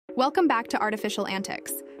Welcome back to Artificial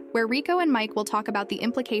Antics, where Rico and Mike will talk about the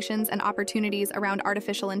implications and opportunities around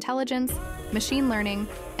artificial intelligence, machine learning,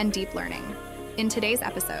 and deep learning. In today's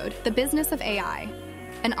episode, The Business of AI,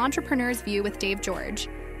 an entrepreneur's view with Dave George,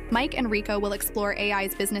 Mike and Rico will explore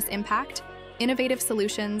AI's business impact, innovative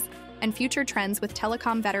solutions, and future trends with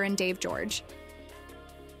Telecom veteran Dave George.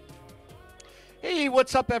 Hey,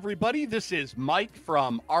 what's up, everybody? This is Mike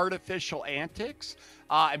from Artificial Antics.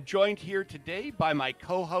 I'm joined here today by my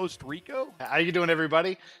co-host, Rico. How you doing,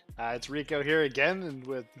 everybody? It's Rico here again, and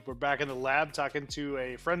we're back in the lab talking to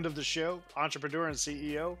a friend of the show, entrepreneur and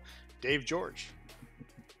CEO, Dave George.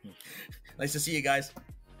 Nice to see you guys.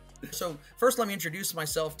 So first, let me introduce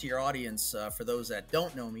myself to your audience. For those that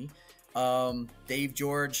don't know me, Dave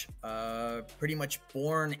George, pretty much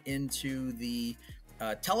born into the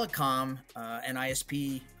telecom and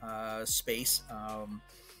ISP space.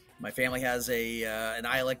 My family has an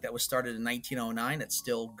ILEC that was started in 1909. That's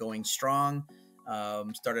still going strong.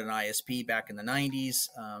 Started an ISP back in the 90s.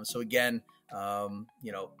 So again,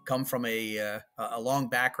 come from a long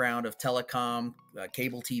background of telecom,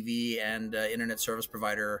 cable TV, and internet service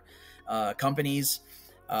provider companies.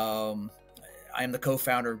 I am the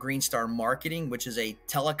co-founder of Green Star Marketing, which is a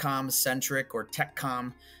telecom-centric, or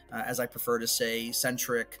techcom, as I prefer to say,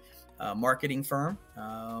 centric marketing firm.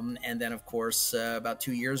 And then, of course, about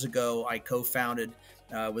 2 years ago, I co-founded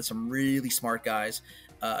with some really smart guys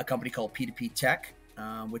a company called P2P Tech,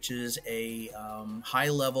 which is a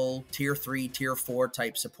high-level tier 3, tier 4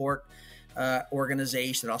 type support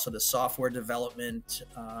organization, also the software development.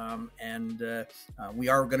 We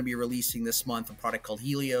are going to be releasing this month a product called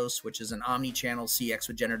Helios, which is an omni-channel CX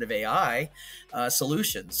with generative AI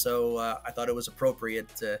solution. So I thought it was appropriate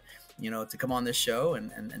to come on this show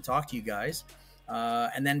and talk to you guys.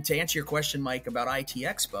 And then to answer your question, Mike, about IT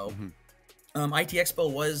Expo. IT Expo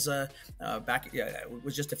was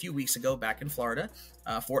was just a few weeks ago back in Florida,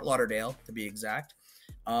 Fort Lauderdale to be exact.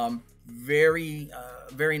 Very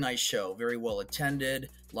nice show, very well attended,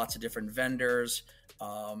 lots of different vendors,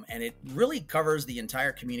 and it really covers the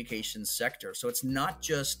entire communications sector. So it's not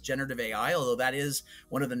just generative AI, although that is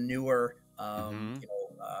one of the newer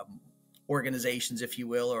organizations, if you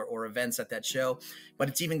will, or events at that show, but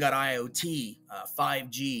it's even got IoT,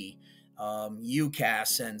 5G,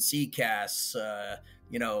 UCaaS and CCaaS,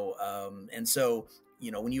 and so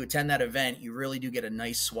when you attend that event, you really do get a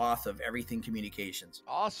nice swath of everything communications.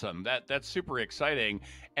 Awesome. That's super exciting.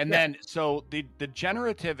 And then, so the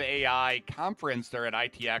Generative AI conference there at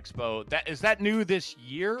IT Expo, is that new this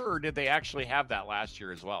year, or did they actually have that last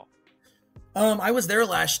year as well? I was there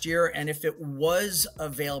last year, and if it was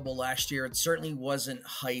available last year, it certainly wasn't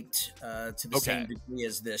hyped to the same degree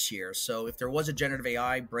as this year. So if there was a generative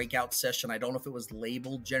AI breakout session, I don't know if it was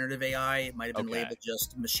labeled generative AI. It might have been labeled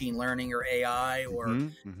just machine learning or AI, or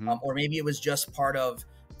maybe it was just part of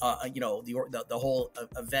the whole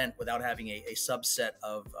event without having a subset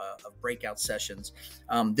of breakout sessions.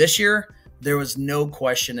 This year, there was no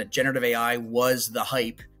question that generative AI was the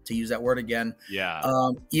hype, to use that word again. Yeah.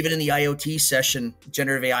 Even in the IoT session,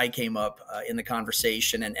 generative AI came up in the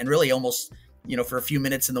conversation, and really almost, for a few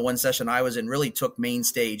minutes in the one session I was in, really took main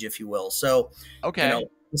stage, if you will. So,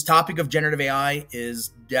 this topic of generative AI is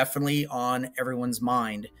definitely on everyone's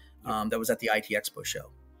mind that was at the IT Expo show.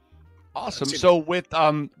 Awesome. So with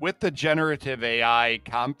the Generative AI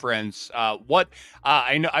conference,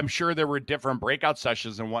 I'm sure there were different breakout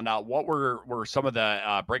sessions and whatnot. What were some of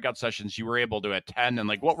the breakout sessions you were able to attend,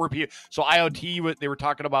 and what were people? So IoT, they were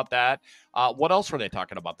talking about that. What else were they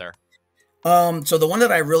talking about there? So the one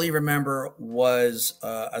that I really remember was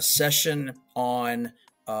a session on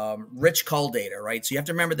rich call data, right? So you have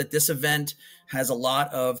to remember that this event has a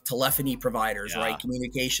lot of telephony providers, right?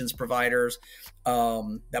 Communications providers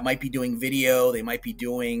that might be doing video, they might be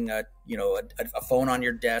doing a phone on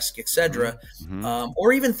your desk, etc.,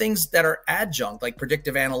 or even things that are adjunct, like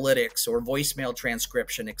predictive analytics or voicemail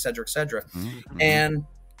transcription, etc., etc. And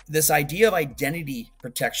this idea of identity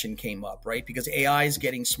protection came up, right? Because AI is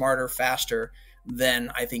getting smarter, faster than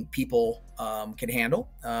I think people can handle.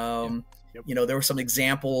 There were some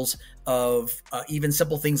examples of even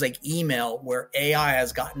simple things like email, where AI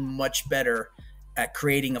has gotten much better at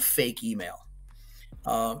creating a fake email.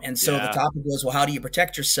 And so the topic was, well, how do you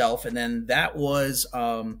protect yourself? And then that was,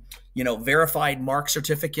 verified mark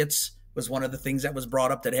certificates was one of the things that was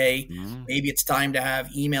brought up, that, hey, maybe it's time to have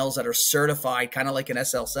emails that are certified, kind of like an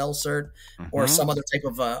SSL cert or some other type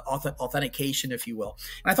of authentication, if you will.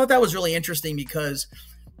 And I thought that was really interesting because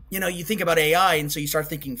you think about AI, and so you start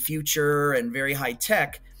thinking future and very high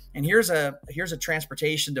tech. And here's a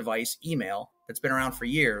transportation device, email, that's been around for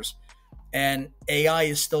years, and AI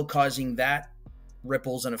is still causing that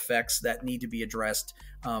ripples and effects that need to be addressed.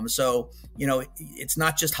 So, it's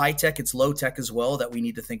not just high tech, it's low tech as well that we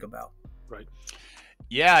need to think about. Right.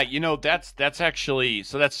 Yeah, that's actually,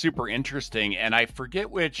 so that's super interesting. And I forget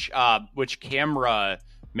which camera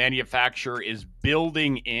manufacturer is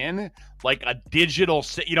building in like a digital,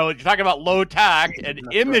 you're talking about low tech and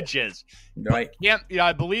images. Right.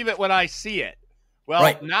 I believe it when I see it.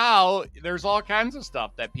 Well, now there's all kinds of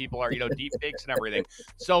stuff that people are, deep fakes and everything.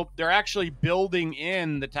 So they're actually building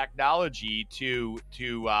in the technology to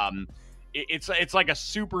it's like a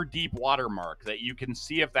super deep watermark that you can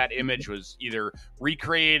see if that image was either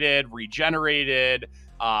recreated, regenerated,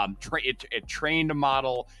 it trained a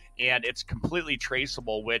model, and it's completely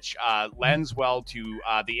traceable, which lends well to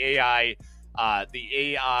the AI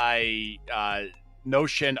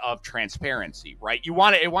notion of transparency, right? You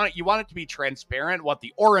want it to be transparent what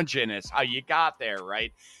the origin is, how you got there,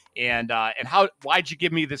 right? And why'd you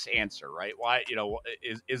give me this answer, right? Why,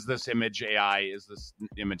 is this image AI? Is this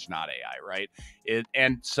image not AI, right?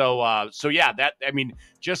 So yeah, that, I mean,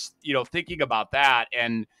 just, thinking about that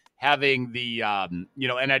and having the, an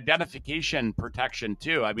identification protection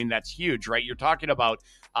too. I mean, that's huge, right? You're talking about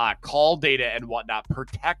call data and whatnot,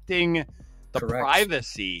 protecting the Correct.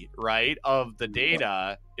 privacy, right, of the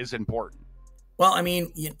data is important. Well, I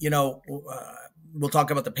mean, we'll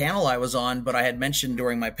talk about the panel I was on, but I had mentioned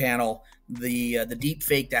during my panel the deep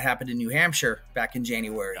fake that happened in New Hampshire back in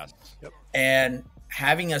January. Yes. Yep. And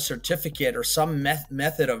having a certificate or some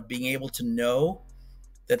method of being able to know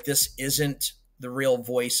that this isn't the real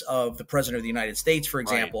voice of the president of the United States, for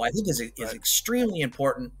example, I think is extremely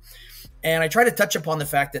important. And I try to touch upon the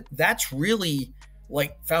fact that that's really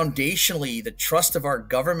like foundationally the trust of our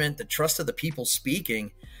government, the trust of the people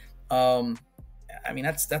speaking. I mean,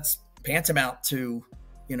 that's tantamount to,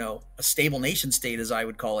 a stable nation state, as I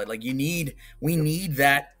would call it. Like we need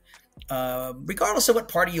that, regardless of what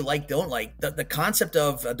party you like, don't like, the concept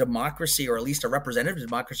of a democracy, or at least a representative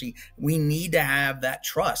democracy, we need to have that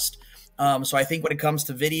trust. So I think when it comes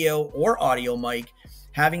to video or audio, Mike,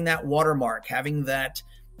 having that watermark, having that,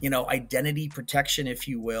 identity protection, if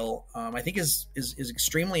you will, I think is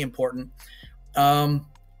extremely important.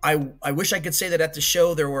 I wish I could say that at the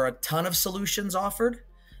show there were a ton of solutions offered.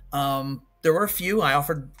 There were a few. I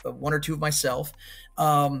offered one or two of myself,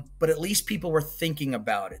 but at least people were thinking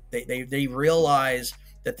about it. They realize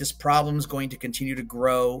that this problem is going to continue to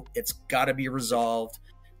grow. It's got to be resolved.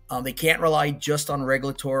 They can't rely just on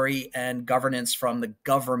regulatory and governance from the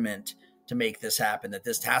government to make this happen, that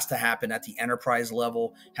this has to happen at the enterprise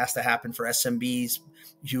level, has to happen for SMBs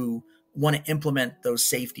who want to implement those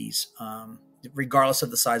safeties, regardless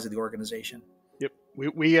of the size of the organization. Yep.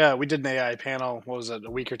 We did an AI panel, what was it, a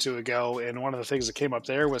week or two ago, and one of the things that came up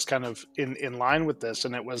there was kind of in line with this,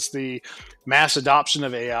 and it was the mass adoption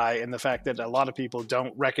of AI and the fact that a lot of people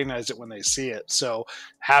don't recognize it when they see it. So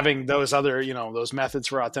having those other, those methods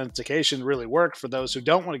for authentication really work for those who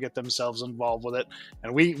don't want to get themselves involved with it.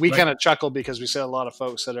 And we kind of chuckle because we see a lot of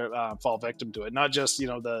folks that are fall victim to it, not just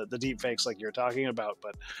the deep fakes like you're talking about,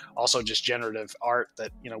 but also just generative art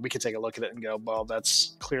that we can take a look at it and go, well,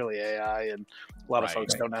 that's clearly AI, and a lot of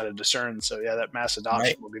folks don't know how to discern. So yeah, that mass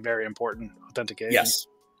adoption will be very important. Authentication. Yes.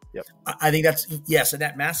 Yep. I think that's and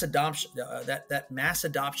that mass adoption, that mass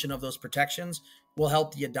adoption of those protections will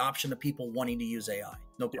help the adoption of people wanting to use AI.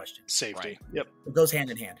 No question. Safety. Yep. It goes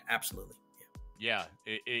hand in hand. Absolutely. Yeah,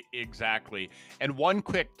 exactly. And one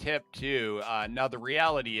quick tip too. Now the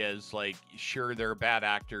reality is, like, sure, there are bad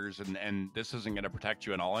actors, and this isn't going to protect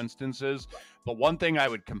you in all instances. But one thing I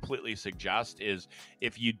would completely suggest is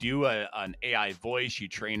if you do an AI voice, you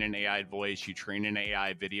train an AI voice, you train an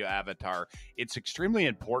AI video avatar, it's extremely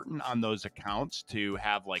important on those accounts to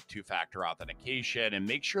have like two-factor authentication and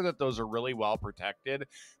make sure that those are really well protected,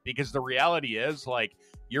 because the reality is, like,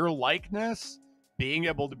 your likeness being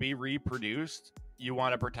able to be reproduced, you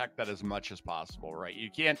want to protect that as much as possible, right?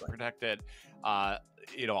 You can't protect it,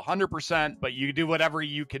 100%, but you do whatever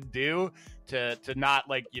you can do to not,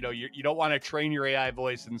 like, you don't want to train your AI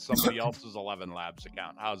voice in somebody else's 11 Labs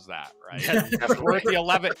account. How's that, right? It's worth the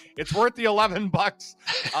 11. It's worth the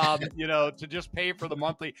 $11, to just pay for the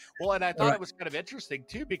monthly. Well, and I thought it was kind of interesting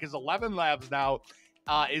too, because 11 Labs now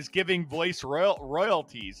is giving voice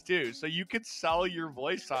royalties too, so you could sell your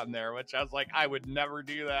voice on there, which I was like, I would never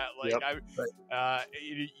do that. Like,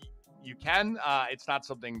 you can. It's not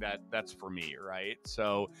something that's for me, right?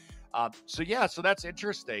 So that's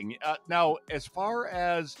interesting. Now, as far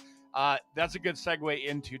as that's a good segue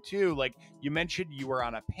into too, like you mentioned, you were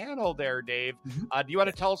on a panel there, Dave. Do you want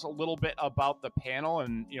to tell us a little bit about the panel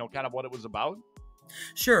and kind of what it was about?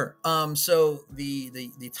 Sure. So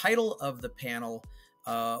the title of the panel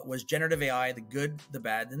was Generative AI, the good, the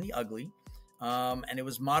bad, and the ugly. And it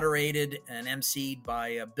was moderated and emceed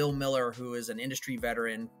by Bill Miller, who is an industry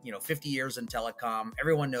veteran, 50 years in telecom.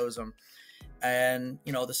 Everyone knows him. And,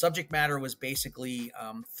 the subject matter was basically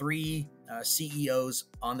three CEOs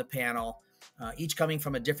on the panel, each coming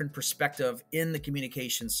from a different perspective in the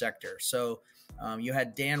communications sector. So you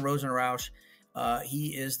had Dan Rosenrausch.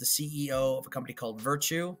 He is the CEO of a company called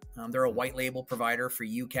Virtue. They're a white label provider for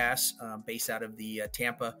UCaaS based out of the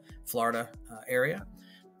Tampa, Florida area.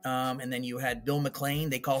 And then you had Bill McLean.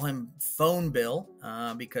 They call him Phone Bill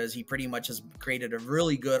because he pretty much has created a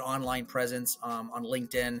really good online presence on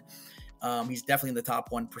LinkedIn. He's definitely in the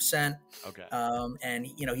top 1%. Okay. And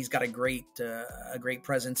he's got a great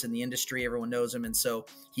presence in the industry. Everyone knows him. And so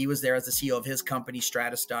he was there as the CEO of his company,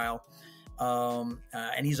 StrataStyle.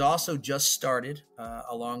 And he's also just started,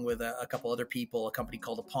 along with a couple other people, a company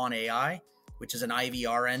called Upon AI, which is an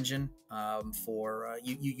IVR engine for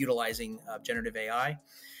utilizing generative AI.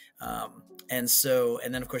 And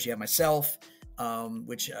then of course you have myself,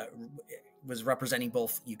 which was representing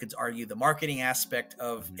both, you could argue, the marketing aspect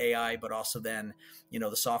of AI, but also then,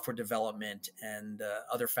 the software development and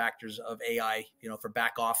other factors of AI, for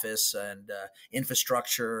back office and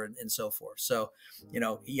infrastructure and so forth. So,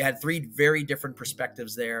 you had three very different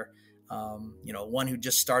perspectives there. One who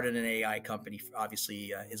just started an AI company,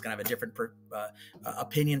 obviously, is going to have a different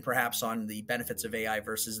opinion, perhaps, on the benefits of AI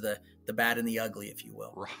versus the bad and the ugly, if you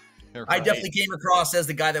will. Right. I definitely came across as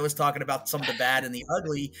the guy that was talking about some of the bad and the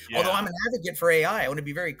ugly. Yeah. Although I'm an advocate for AI, I want to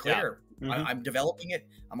be very clear. Yeah. I'm developing it.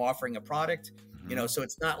 I'm offering a product. So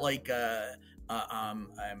it's not like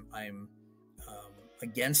I'm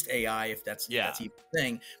against AI, if that's even a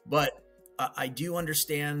thing. But I do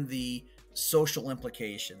understand the social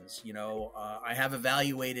implications. I have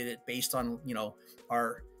evaluated it based on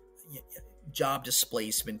our job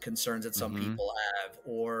displacement concerns that some people have,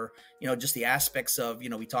 or just the aspects of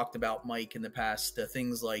we talked about, Mike, in the past,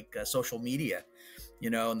 things like social media,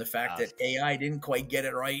 and the fact that AI didn't quite get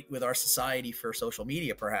it right with our society for social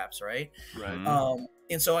media, perhaps, right.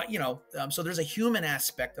 And so so there's a human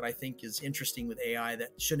aspect that I think is interesting with AI that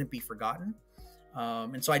shouldn't be forgotten.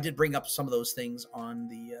 And so I did bring up some of those things on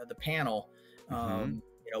the panel,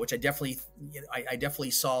 which I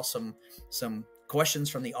definitely saw some questions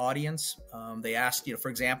from the audience. They asked, for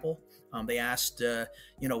example,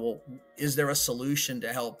 well, is there a solution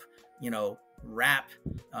to help, wrap?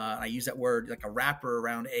 I use that word, like a wrapper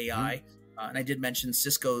around AI. And I did mention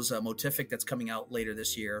Cisco's Motific that's coming out later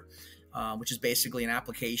this year, which is basically an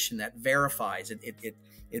application that verifies.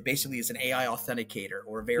 It basically is an AI authenticator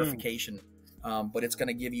or verification. But it's going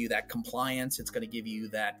to give you that compliance. It's going to give you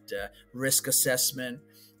that risk assessment.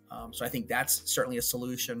 So I think that's certainly a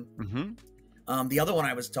solution. The other one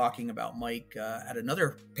I was talking about, Mike, at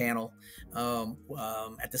another panel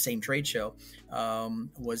at the same trade show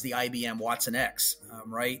was the IBM Watson X,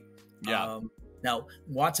 right? Yeah. Now,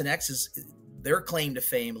 Watson X is their claim to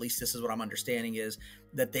fame, at least this is what I'm understanding, is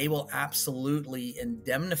that they will absolutely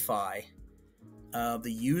indemnify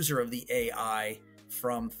the user of the AI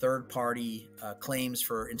from third-party claims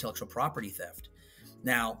for intellectual property theft.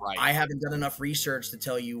 Now, I haven't done enough research to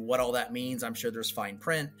tell you what all that means. I'm sure there's fine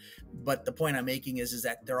print, but the point I'm making is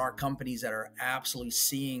that there are companies that are absolutely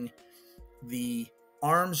seeing the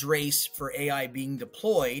arms race for AI being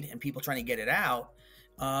deployed and people trying to get it out.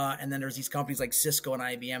 And then there's these companies like Cisco and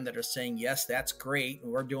IBM that are saying, yes, that's great,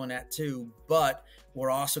 and we're doing that too, but we're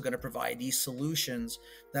also going to provide these solutions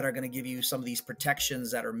that are going to give you some of these protections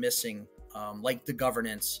that are missing, like the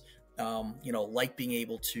governance, like being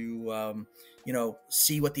able to,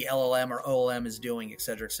 see what the LLM or OLM is doing, et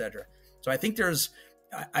cetera, et cetera. So I think there's,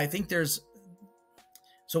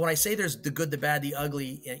 so when I say there's the good, the bad, the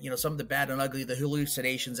ugly, some of the bad and ugly, the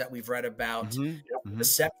hallucinations that we've read about,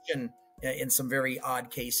 deception in some very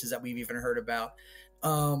odd cases that we've even heard about,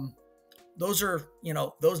 those are,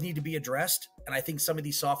 those need to be addressed. And I think some of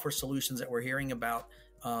these software solutions that we're hearing about,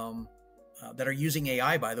 that are using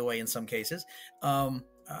AI, by the way, in some cases,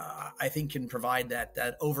 I think can provide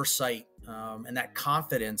that oversight and that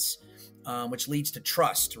confidence, which leads to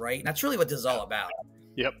trust, right? And that's really what this is all about.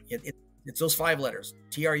 Yep. It's those 5 letters,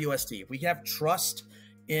 TRUST. If we can have trust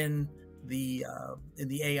in the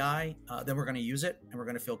AI, then we're going to use it and we're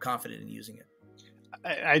going to feel confident in using it.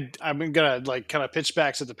 I'm gonna kind of pitch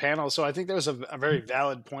back to the panel. So I think there was a very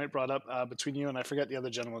valid point brought up between you and I forget the other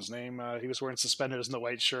gentleman's name. He was wearing suspenders and the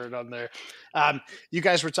white shirt on there. You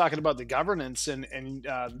guys were talking about the governance and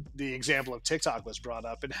the example of TikTok was brought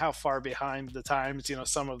up and how far behind the times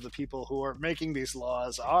some of the people who are making these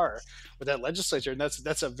laws are with that legislature, and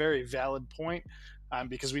that's a very valid point.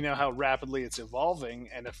 because we know how rapidly it's evolving.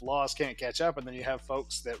 And if laws can't catch up, and then you have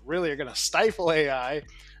folks that really are going to stifle AI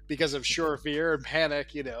because of sheer fear and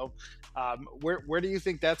panic, where do you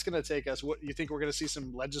think that's going to take us? What do you think we're going to see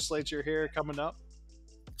some legislature here coming up?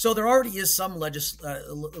 So there already is some legislature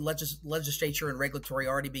and regulatory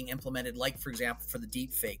already being implemented, like, for example, for the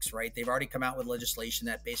deep fakes, right? They've already come out with legislation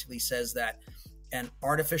that basically says that an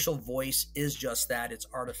artificial voice is just that. It's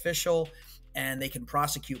artificial, and they can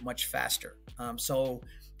prosecute much faster.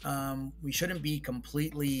 We shouldn't be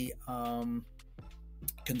completely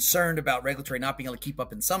concerned about regulatory not being able to keep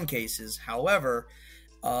up in some cases. However,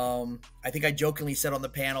 I think I jokingly said on the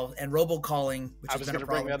panel, and robocalling, which has been a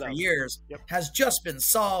problem for years, has just been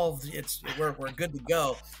solved. We're good to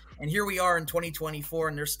go. And here we are in 2024,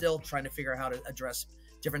 and they're still trying to figure out how to address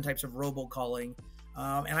different types of robocalling.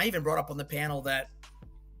 And I even brought up on the panel that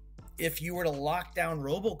if you were to lock down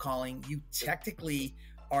robocalling, you technically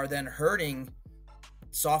are then hurting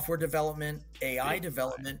software development, AI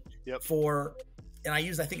development for, and I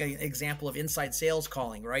used, I think, an example of inside sales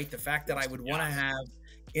calling, right? The fact that I would want to have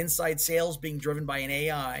inside sales being driven by an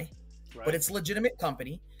AI, but it's a legitimate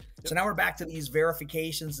company. So now we're back to these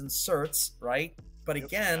verifications and certs, right? But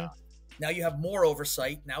again, now you have more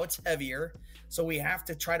oversight. Now it's heavier. So we have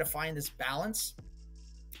to try to find this balance.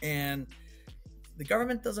 And the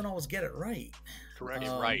government doesn't always get it right. Correct.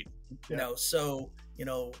 And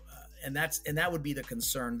that would be the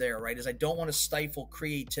concern there, right? Is I don't want to stifle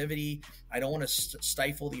creativity. I don't want to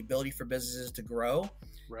stifle the ability for businesses to grow.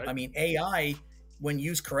 Right. I mean, AI, when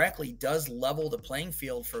used correctly, does level the playing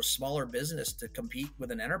field for a smaller business to compete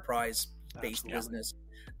with an enterprise-based business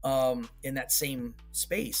in that same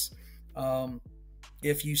space.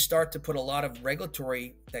 If you start to put a lot of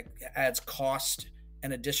regulatory that adds cost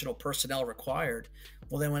and additional personnel required,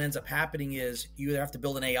 well, then what ends up happening is you either have to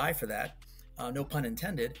build an AI for that, no pun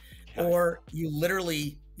intended, or you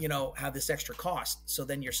literally, have this extra cost. So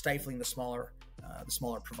then you're stifling the smaller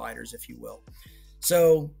providers, if you will.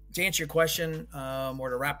 So to answer your question, or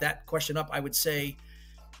to wrap that question up, I would say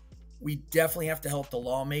we definitely have to help the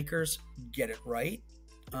lawmakers get it right.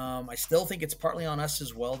 I still think it's partly on us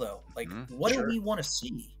as well, though. Like, what do we want to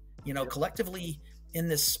see, collectively in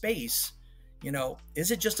this space?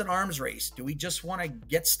 Is it just an arms race? Do we just want to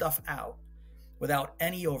get stuff out without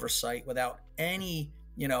any oversight, without any,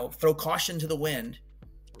 throw caution to the wind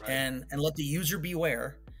and let the user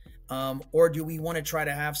beware? Or do we want to try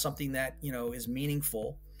to have something that, is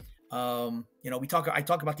meaningful? I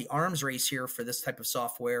talk about the arms race here for this type of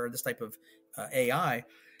software, this type of AI.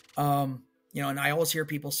 And I always hear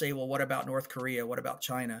people say, well, what about North Korea? What about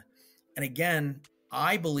China? And again,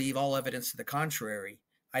 I believe all evidence to the contrary.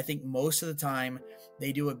 I think most of the time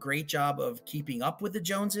they do a great job of keeping up with the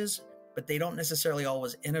Joneses, but they don't necessarily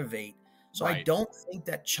always innovate. So I don't think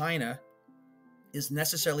that China is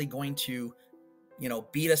necessarily going to,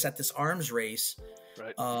 beat us at this arms race,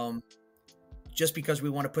 just because we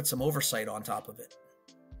want to put some oversight on top of it.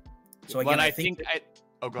 So again, I think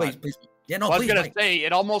go ahead. Please. Yeah, no, I was going to say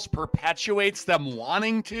it almost perpetuates them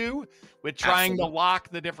wanting to, with trying to lock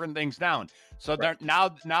the different things down. So they're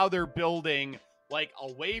now they're building like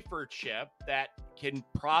a wafer chip that can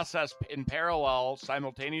process in parallel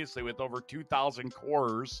simultaneously with over 2,000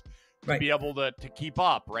 cores to be able to keep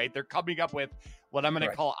up, right? They're coming up with what I'm going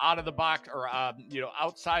to call out of the box or,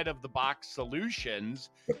 outside of the box solutions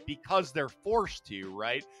because they're forced to,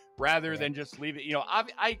 right? Rather than just leave it,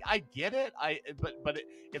 I get it. But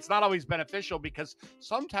it's not always beneficial because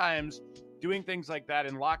sometimes doing things like that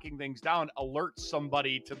and locking things down alerts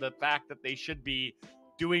somebody to the fact that they should be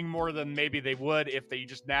doing more than maybe they would if they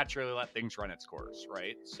just naturally let things run its course,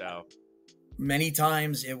 right? So many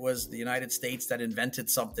times it was the United States that invented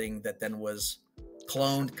something that then was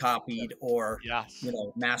cloned, copied, or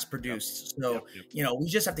mass produced. So we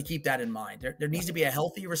just have to keep that in mind. There needs to be a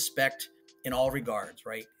healthy respect in all regards,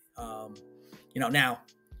 right? Now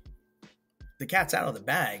the cat's out of the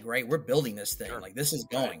bag, right? We're building this thing. Like this is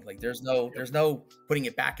going. Like there's no putting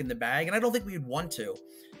it back in the bag, and I don't think we'd want to.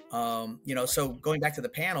 So going back to the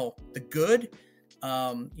panel, the good,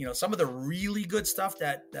 some of the really good stuff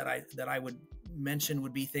that I would mention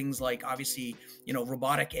would be things like obviously,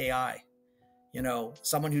 robotic AI.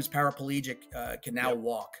 Someone who's paraplegic can now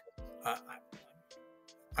walk.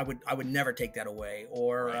 I would never take that away.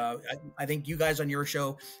 Or I think you guys on your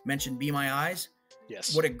show mentioned Be My Eyes.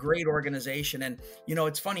 Yes. What a great organization. And,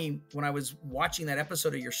 it's funny, when I was watching that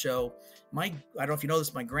episode of your show, I don't know if you know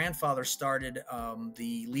this, my grandfather started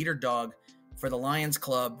the leader dog for the Lions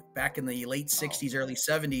Club back in the late 60s, early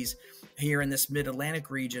 70s here in this mid-Atlantic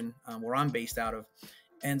region where I'm based out of.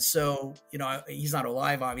 And so, he's not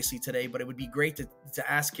alive obviously today, but it would be great to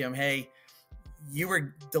ask him, hey, you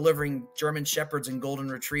were delivering German Shepherds and Golden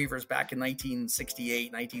Retrievers back in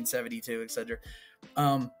 1968, 1972, etc.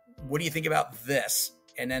 What do you think about this?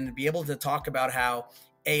 And then to be able to talk about how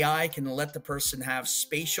AI can let the person have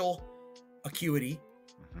spatial acuity,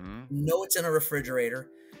 know what's in a refrigerator,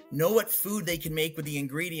 know what food they can make with the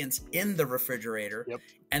ingredients in the refrigerator,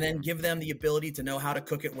 and then give them the ability to know how to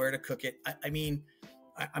cook it, where to cook it. I mean,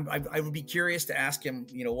 I would be curious to ask him,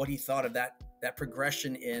 you know, what he thought of that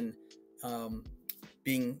progression in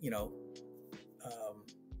being, you know,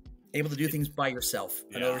 able to do things by yourself.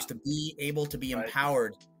 In other words, to be able to be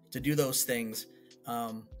empowered to do those things,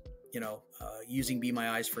 you know, using Be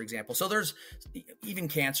My Eyes, for example. So there's even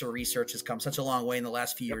cancer research has come such a long way in the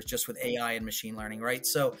last few years just with AI and machine learning, right?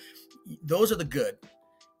 So those are the good.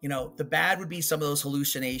 You know, the bad would be some of those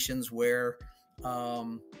hallucinations where,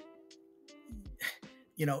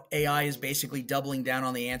 you know, AI is basically doubling down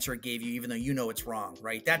on the answer it gave you, even though you know it's wrong,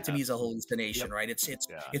 right? That to me is a hallucination, right?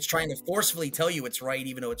 It's trying to forcefully tell you it's right,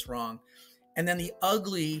 even though it's wrong. And then the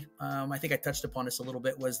ugly, I think I touched upon this a little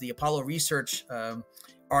bit, was the Apollo Research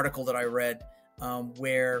article that I read,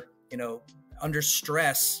 where, you know, under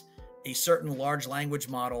stress, a certain large language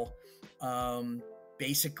model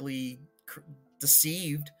basically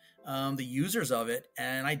deceived the users of it.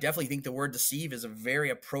 And I definitely think the word deceive is a very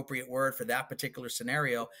appropriate word for that particular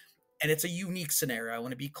scenario. And it's a unique scenario. I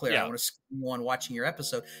want to be clear. I want to skim on watching your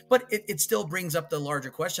episode, but it still brings up the larger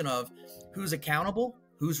question of who's accountable,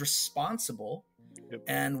 who's responsible,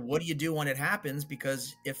 and what do you do when it happens?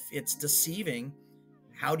 Because if it's deceiving,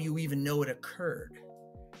 how do you even know it occurred?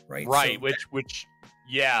 Right. Right. So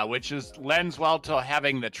which is lends well to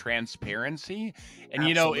having the transparency. And,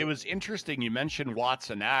 you know, it was interesting. You mentioned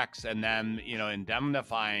Watson X and then, you know,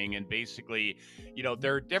 indemnifying, and basically, you know,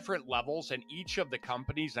 there are different levels, and each of the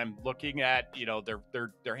companies I'm looking at, you know,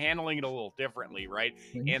 they're handling it a little differently. Right.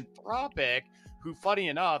 Anthropic, who funny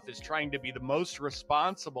enough is trying to be the most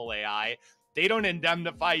responsible AI, they don't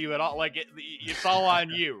indemnify you at all. Like it's all on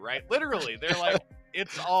you, right? Literally. They're like,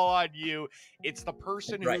 it's all on you. It's the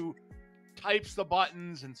person who types the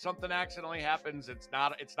buttons and something accidentally happens. It's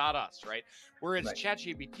not us, right? Whereas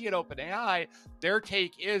ChatGPT and OpenAI, their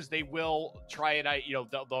take is they will try it out. You know,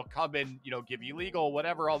 they'll come in, you know, give you legal,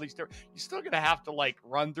 whatever, all these different. You're still gonna have to like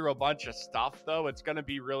run through a bunch of stuff, though. It's gonna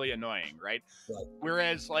be really annoying, right?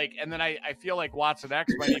 Whereas like, and then I feel like Watson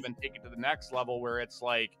X might even take it to the next level, where it's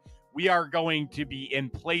like, we are going to be in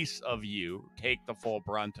place of you, take the full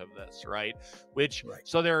brunt of this, right?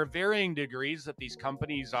 So there are varying degrees that these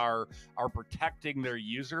companies are protecting their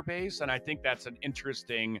user base, and I think that's an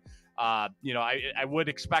interesting, you know, I would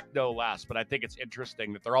expect no less, but I think it's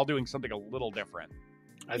interesting that they're all doing something a little different.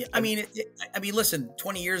 I mean, listen,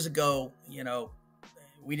 20 years ago, you know,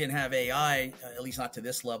 we didn't have AI, at least not to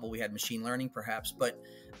this level. We had machine learning, perhaps, but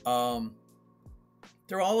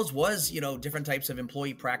there always was, you know, different types of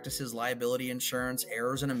employee practices, liability insurance,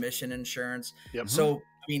 errors and omission insurance. So,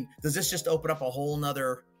 I mean, does this just open up a whole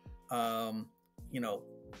nother, you know,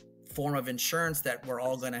 form of insurance that we're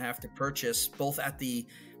all going to have to purchase, both at the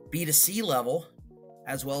B2C level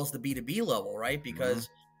as well as the B2B level, right? Because,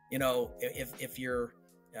 you know, if you're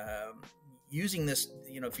using this,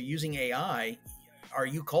 you know, if you're using AI, are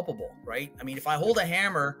you culpable, right? I mean, if I hold a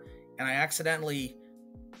hammer and I accidentally,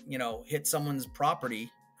 you know, hit someone's property,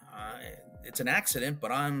 it's an accident,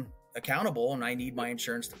 but I'm accountable and I need my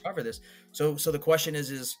insurance to cover this. So the question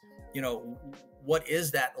is, you know, what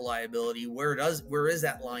is that liability? Where is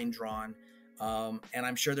that line drawn? And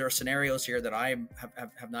I'm sure there are scenarios here that I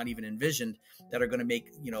have not even envisioned that are going to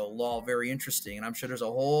make, you know, law very interesting. And I'm sure there's a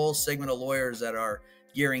whole segment of lawyers that are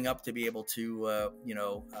gearing up to be able to, you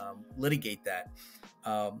know, litigate that.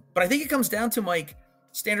 But I think it comes down to, Mike,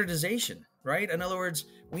 standardization, right? In other words,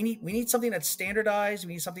 we need something that's standardized.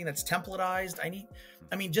 We need something that's templatized.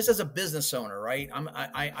 I mean, just as a business owner, right?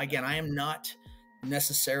 I am not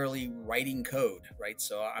necessarily writing code, right?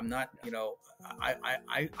 So I'm not, you know,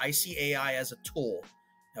 I see AI as a tool,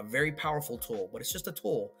 a very powerful tool, but it's just a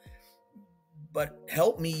tool. But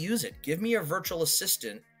help me use it. Give me a virtual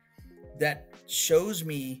assistant that shows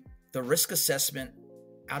me the risk assessment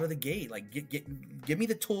out of the gate. Like give me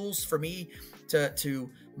the tools for me to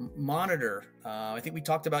monitor. I think we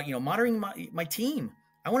talked about, you know, monitoring my team.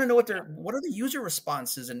 I want to know what are the user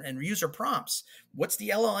responses and user prompts. What's the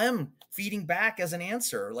LLM feeding back as an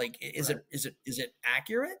answer? Like, is it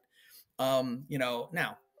accurate? You know,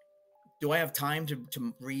 now, do I have time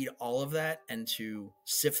to read all of that and to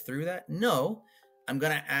sift through that? No, I'm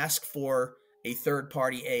going to ask for a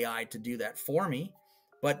third-party AI to do that for me.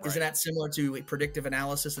 But isn't that similar to a predictive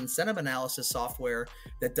analysis, incentive analysis software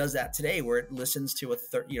that does that today, where it listens to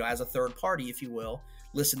as a third party, if you will,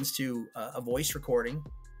 listens to a voice recording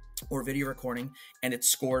or video recording, and it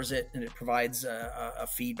scores it, and it provides a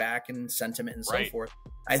feedback and sentiment and so forth.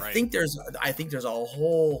 I think there's a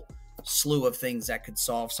whole slew of things that could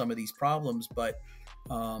solve some of these problems, but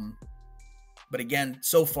again,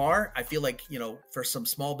 so far, I feel like, for some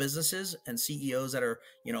small businesses and CEOs that are,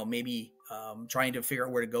 maybe trying to figure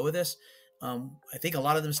out where to go with this, I think a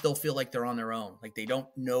lot of them still feel like they're on their own. Like they don't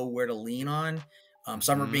know where to lean on.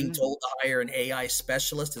 Some are being told to hire an AI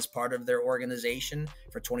specialist as part of their organization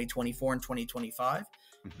for 2024 and 2025.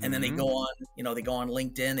 And then they go on, they go on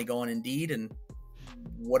LinkedIn, they go on Indeed, and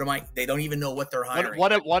they don't even know what they're hiring.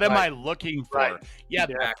 What am I looking for? Right. Yeah.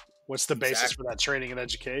 What's the basis for that training and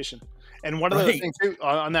education? And one of the things too,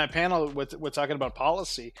 on that panel with talking about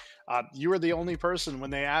policy, you were the only person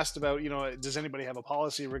when they asked about, does anybody have a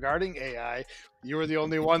policy regarding AI? You were the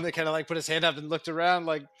only one that kind of like put his hand up and looked around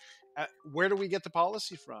like, where do we get the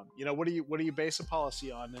policy from? What do you base a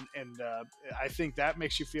policy on? And I think that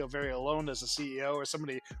makes you feel very alone as a CEO or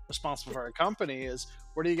somebody responsible for a company. Is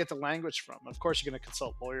where do you get the language from? Of course, you're going to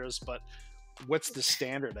consult lawyers, but what's the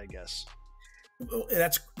standard, I guess?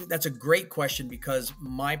 That's a great question, because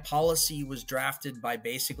my policy was drafted by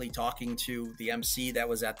basically talking to the MC that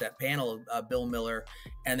was at that panel, Bill Miller,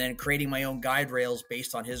 and then creating my own guide rails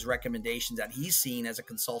based on his recommendations that he's seen as a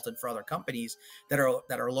consultant for other companies that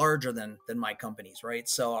are larger than my companies, right?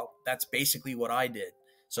 So that's basically what I did.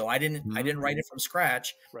 So I didn't write it from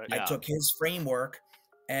scratch. Right. I took his framework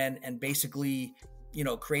and basically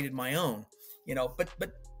created my own.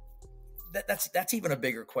 But that's even a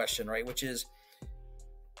bigger question, right? Which is,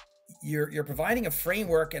 you're providing a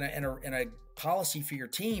framework and a policy for your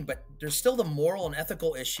team, but there's still the moral and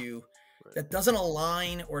ethical issue that doesn't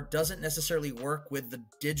align or doesn't necessarily work with the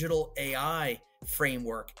digital AI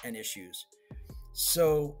framework and issues.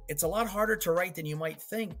 So it's a lot harder to write than you might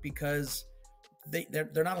think, because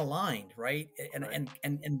they're not aligned, right?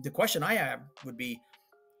 And the question I have would be,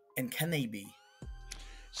 and can they be?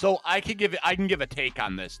 So I can give a take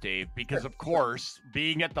on this, Dave, because of course,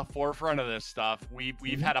 being at the forefront of this stuff,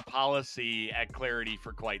 we've had a policy at Clarity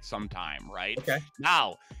for quite some time, right? Okay.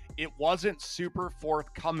 Now, it wasn't super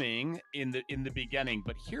forthcoming in the beginning,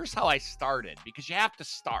 but here's how I started, because you have to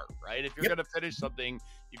start, right? If you're going to finish something,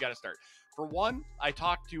 you got to start. For one, I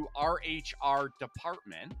talked to our HR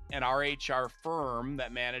department and our HR firm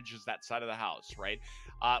that manages that side of the house, right?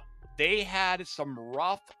 They had some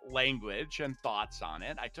rough language and thoughts on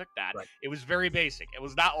it. I took that. Right. It was very basic. It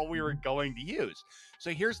was not what we were going to use. So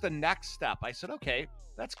here's the next step. I said, okay,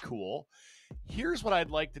 that's cool. Here's what I'd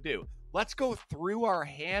like to do. Let's go through our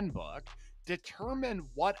handbook, determine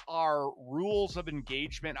what our rules of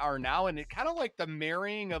engagement are now. And it kind of like the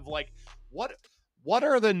marrying of like, what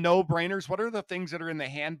are the no-brainers? What are the things that are in the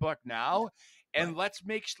handbook now? And let's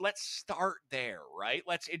start there, right?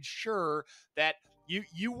 Let's ensure that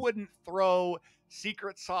you wouldn't throw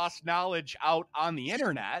secret sauce knowledge out on the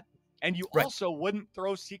internet, and you also wouldn't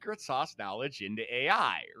throw secret sauce knowledge into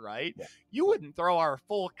AI, right? Yeah. You wouldn't throw our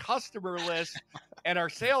full customer list and our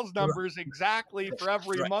sales numbers exactly for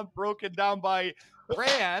every month broken down by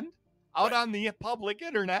brand out on the public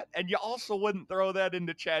internet, and you also wouldn't throw that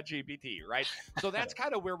into ChatGPT, right? So that's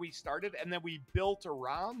kind of where we started, and then we built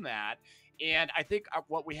around that. And I think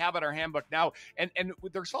what we have in our handbook now, and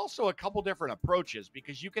there's also a couple different approaches,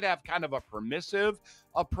 because you could have kind of a permissive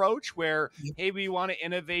approach where, hey, we want to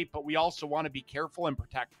innovate, but we also want to be careful and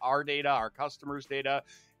protect our data, our customers' data.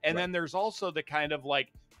 And then there's also the kind of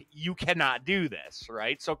like, you cannot do this,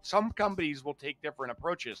 right? So some companies will take different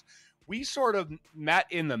approaches. We sort of met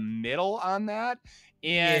in the middle on that.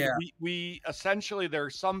 And we essentially, there are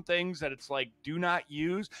some things that it's like, do not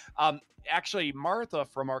use. Actually, Martha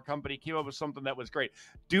from our company came up with something that was great.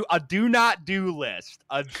 Do not do list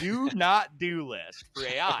for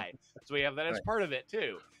AI. So we have that as part of it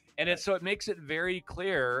too. And so it makes it very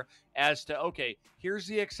clear as to, okay, here's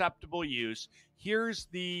the acceptable use. Here's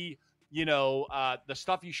the, the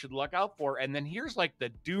stuff you should look out for. And then here's like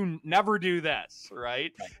the never do this,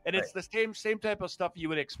 right? And it's the same type of stuff you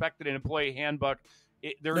would expect in an employee handbook.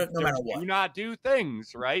 No matter what. Do not do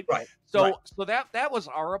things, right? So that was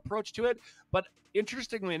our approach to it. But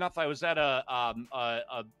interestingly enough, I was at a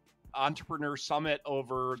entrepreneur summit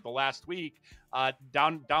over the last week,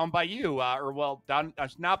 down by you,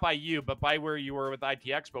 not by you, but by where you were with IT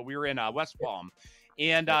Expo. We were in West Palm.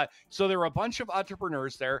 And so there were a bunch of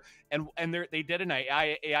entrepreneurs there, and they did an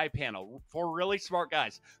AI panel for really smart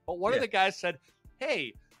guys. But one of the guys said,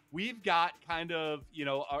 hey, we've got kind of,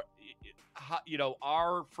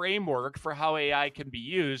 our framework for how AI can be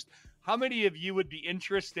used. How many of you would be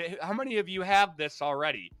interested? How many of you have this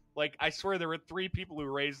already? Like, I swear there were 3 people who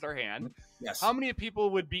raised their hand. Yes. How many people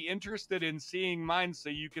would be interested in seeing mine so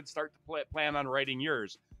you could start to plan on writing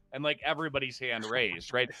yours? And like everybody's hand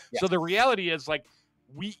raised, right? Yes. So the reality is like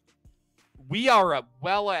we are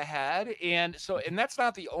well ahead. And that's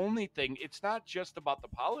not the only thing. It's not just about the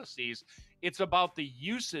policies. It's about the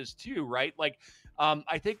uses too, right? Like,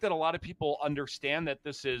 I think that a lot of people understand that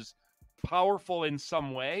this is powerful in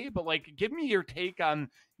some way, but like, give me your take on,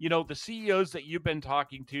 the CEOs that you've been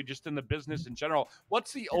talking to just in the business in general.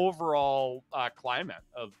 What's the overall climate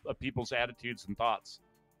of people's attitudes and thoughts?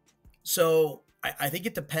 So I think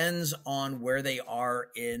it depends on where they are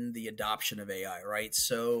in the adoption of AI, right?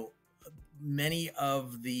 So many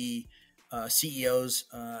of the CEOs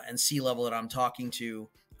and C-level that I'm talking to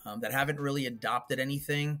that haven't really adopted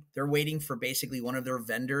anything, they're waiting for basically one of their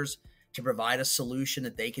vendors to provide a solution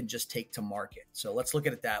that they can just take to market. So let's look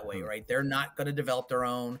at it that way, right? They're not going to develop their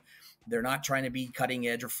own. They're not trying to be cutting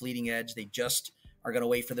edge or fleeting edge. They just are going to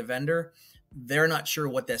wait for the vendor. They're not sure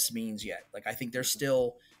what this means yet. Like, I think they're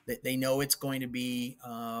still, they know it's going to be,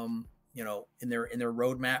 in their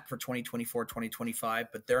roadmap for 2024, 2025,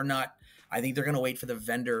 but they're not, I think they're going to wait for the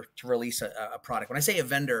vendor to release a product. When I say a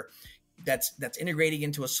vendor, that's integrating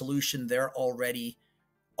into a solution they're already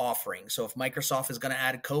offering. So if Microsoft is going to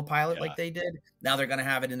add a Copilot like they did, now they're going to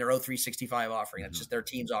have it in their O365 offering. That's just their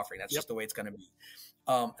Teams offering. That's just the way it's going to be.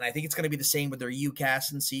 And I think it's going to be the same with their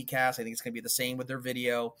UCaaS and CCaaS. I think it's going to be the same with their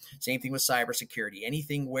video. Same thing with cybersecurity.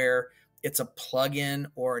 Anything where it's a plug-in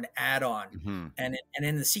or an add-on. And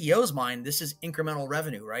in the CEO's mind, this is incremental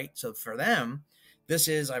revenue, right? So for them, this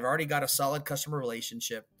is, I've already got a solid customer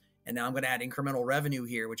relationship, and now I'm going to add incremental revenue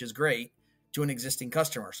here, which is great, to an existing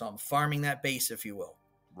customer. So I'm farming that base, if you will.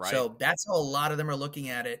 Right. So that's how a lot of them are looking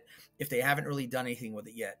at it if they haven't really done anything with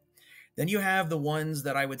it yet. Then you have the ones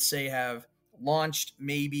that I would say have launched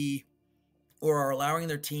maybe or are allowing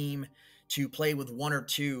their team to play with 1 or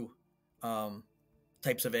 2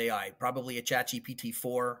 types of AI, probably a ChatGPT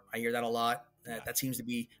 4. I hear that a lot. That seems to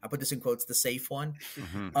be, I put this in quotes, the safe one.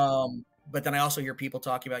 But then I also hear people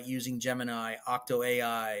talking about using Gemini, Octo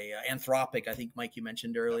AI, Anthropic. I think, Mike, you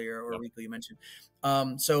mentioned earlier, or Rico, you mentioned.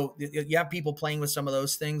 So you have people playing with some of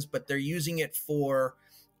those things, but they're using it for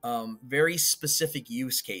very specific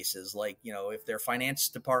use cases. Like, if their finance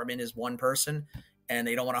department is one person and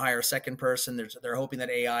they don't want to hire a second person, they're hoping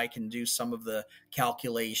that AI can do some of the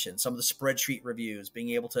calculation, some of the spreadsheet reviews,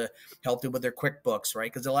 being able to help them with their QuickBooks,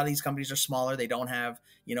 right? Because a lot of these companies are smaller. They don't have,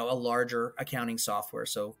 a larger accounting software.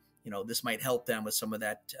 So, this might help them with some of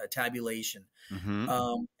that tabulation.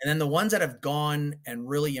 And then the ones that have gone and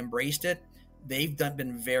really embraced it, they've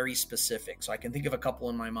been very specific. So I can think of a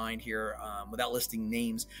couple in my mind here without listing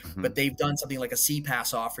names, but they've done something like a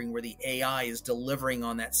CPaaS offering where the AI is delivering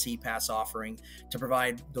on that CPaaS offering to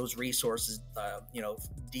provide those resources,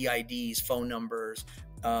 DIDs, phone numbers,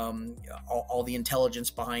 all the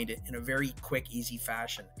intelligence behind it in a very quick, easy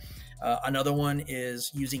fashion. Another one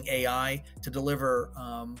is using AI to deliver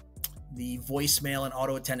the voicemail and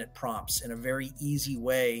auto attendant prompts in a very easy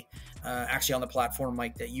way, actually on the platform,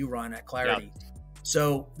 Mike, that you run at Clarity.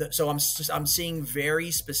 So I'm seeing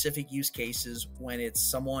very specific use cases when it's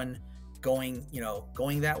someone going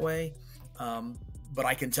that way. But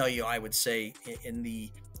I can tell you, I would say in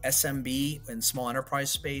the SMB and small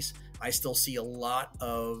enterprise space, I still see a lot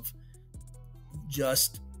of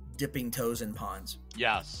just dipping toes in ponds.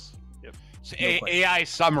 Yes. So AI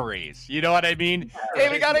summaries, you know what I mean? Hey,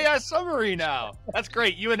 we got AI summary now. That's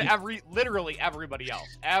great. You and literally everybody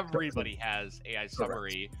else. Everybody has AI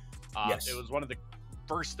summary. It was one of the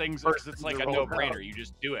first things because it's like a no-brainer. You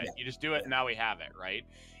just do it. You just do it, and now we have it, right?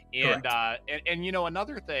 And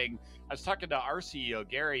another thing, I was talking to our CEO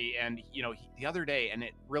Gary, and the other day, and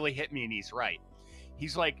it really hit me, and he's right.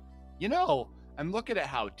 He's like, I'm looking at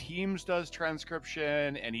how Teams does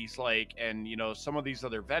transcription, and he's like, and some of these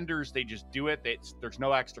other vendors, they just do it. There's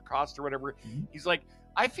no extra cost or whatever. He's like,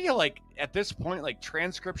 I feel like at this point, like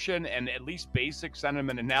transcription and at least basic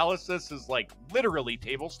sentiment analysis is like literally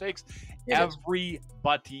table stakes.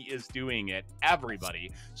 Everybody is doing it.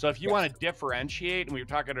 Everybody. So if you want to differentiate, and we were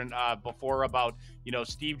talking before about,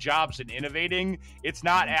 Steve Jobs and innovating, it's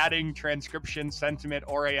not adding transcription, sentiment,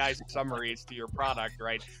 or AI summaries to your product,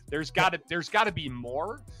 right? There's got to be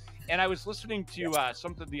more. And I was listening to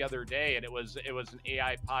something the other day, and it was an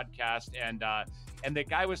AI podcast, and the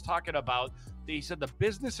guy was talking about, he said the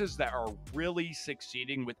businesses that are really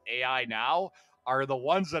succeeding with AI now are the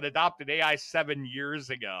ones that adopted AI 7 years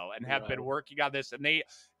ago and have been working on this. And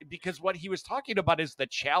because what he was talking about is the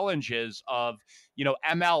challenges of,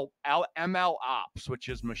 ML ops, which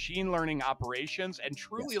is machine learning operations. And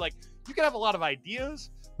truly, like, you can have a lot of ideas,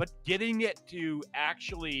 but getting it to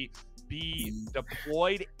actually be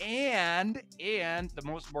deployed and the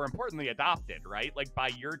more importantly adopted, right? Like by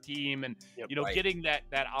your team, and getting that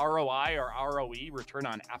ROI or ROE, return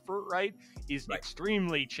on effort, right, is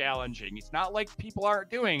extremely challenging. It's not like people aren't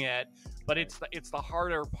doing it, but it's the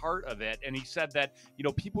harder part of it. And he said that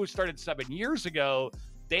people who started 7 years ago,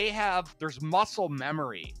 there's muscle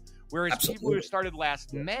memory. Whereas people who started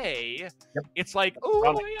last May, it's like,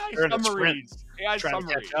 AI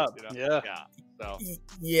summaries. So.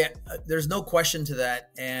 Yeah, there's no question to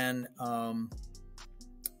that. And how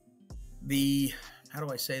do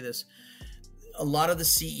I say this? A lot of the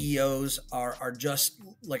CEOs are just,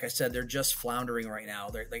 like I said, they're just floundering right now.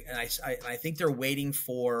 They're like, and I think they're waiting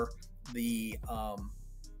for the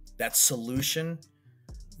that solution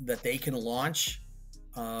that they can launch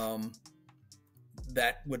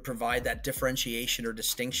that would provide that differentiation or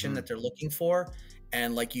distinction that they're looking for.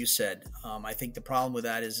 And like you said, I think the problem with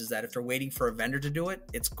that is that if they're waiting for a vendor to do it,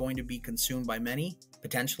 it's going to be consumed by many,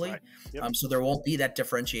 potentially. Right. Yep. So there won't be that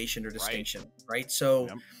differentiation or distinction, right? So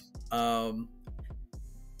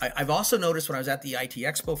I've also noticed when I was at the IT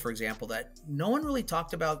Expo, for example, that no one really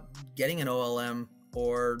talked about getting an OLM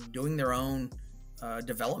or doing their own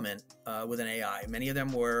development with an AI. Many of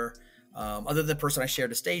them were, other than the person I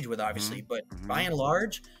shared a stage with, obviously, but by and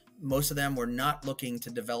large, most of them were not looking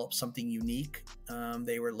to develop something unique.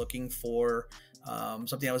 They were looking for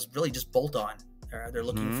something that was really just bolt on. They're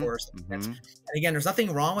looking for something that's, and again, there's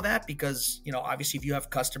nothing wrong with that because, obviously if you have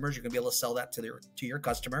customers, you're gonna be able to sell that to your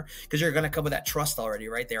customer because you're gonna come with that trust already,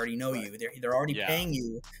 right? They already know you. They're already paying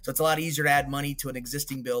you. So it's a lot easier to add money to an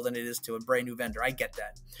existing bill than it is to a brand new vendor. I get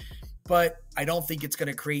that. But I don't think it's going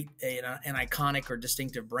to create an iconic or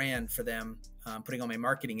distinctive brand for them. Putting on my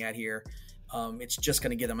marketing ad here, it's just going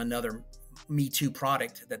to give them another Me Too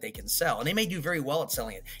product that they can sell. And they may do very well at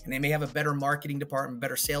selling it. And they may have a better marketing department,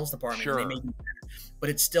 better sales department. Sure. And they may do better. But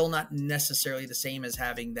it's still not necessarily the same as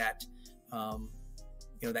having that,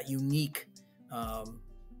 that unique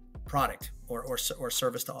product or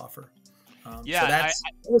service to offer. So that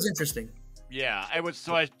was interesting. Yeah,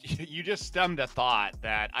 you just stemmed a thought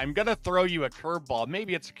that I'm gonna throw you a curveball.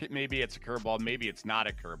 Maybe it's a curveball, maybe it's not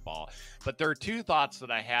a curveball. But there are two thoughts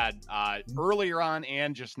that I had earlier on,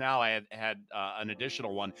 and just now I had an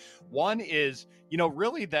additional one. One is,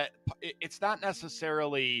 really that it's not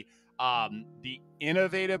necessarily the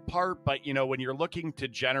innovative part, but when you're looking to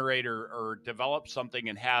generate or develop something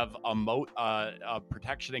and have a moat,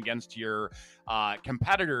 protection against your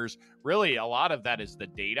competitors, really a lot of that is the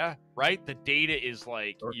data, right? The data is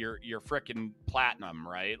like your frickin' platinum,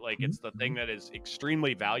 right? Like it's the thing that is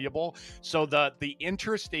extremely valuable. So the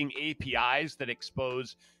interesting APIs that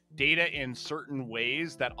expose data in certain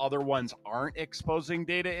ways that other ones aren't exposing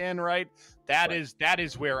data in, right? That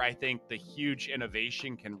is where I think the huge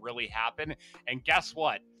innovation can really happen. And guess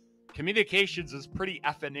what? Communications is pretty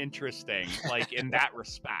effing interesting, like in that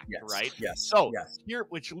respect, right? Yes. So here,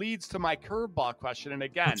 which leads to my curveball question. And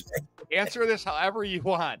again, answer this however you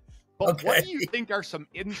want. But what do you think are some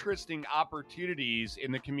interesting opportunities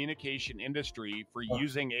in the communication industry for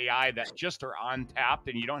using AI that just are untapped,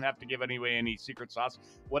 and you don't have to give away any secret sauce?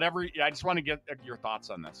 Whatever. I just want to get your thoughts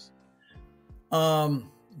on this.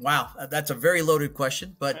 Wow, that's a very loaded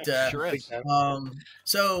question, but sure is.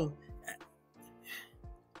 So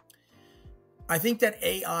I think that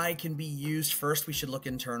AI can be used. First, we should look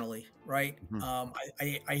internally, right?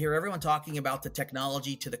 I hear everyone talking about the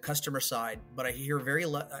technology to the customer side, but I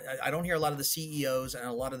don't hear a lot of the CEOs and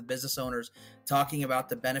a lot of the business owners talking about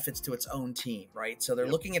the benefits to its own team, right? So they're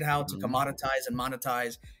looking at how to commoditize and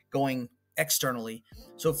monetize going externally.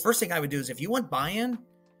 So first thing I would do is, if you want buy-in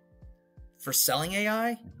for selling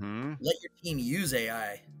AI, let your team use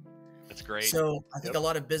AI. That's great. So I think a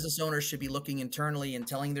lot of business owners should be looking internally and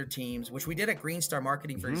telling their teams, which we did at Green Star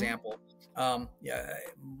Marketing, for example.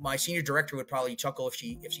 My senior director would probably chuckle if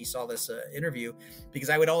she saw this interview, because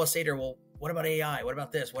I would always say to her, well, what about AI? What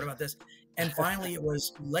about this? What about this? And finally it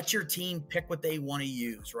was, let your team pick what they want to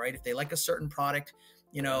use, right? If they like a certain product,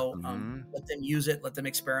 let them use it, let them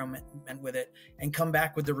experiment with it and come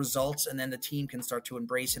back with the results. And then the team can start to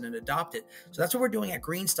embrace it and adopt it. So that's what we're doing at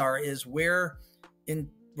Green Star, is we're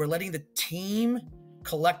letting the team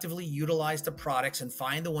collectively utilize the products and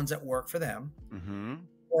find the ones that work for them.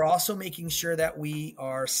 We're also making sure that we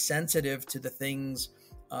are sensitive to the things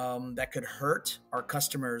that could hurt our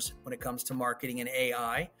customers when it comes to marketing and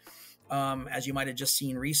AI. As you might have just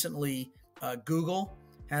seen recently, Google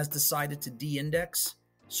has decided to de-index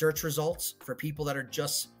search results for people that are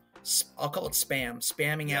just, I'll call it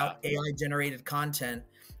spamming out AI-generated content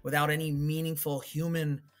without any meaningful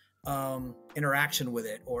human interaction with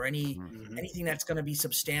it, or anything that's going to be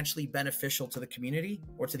substantially beneficial to the community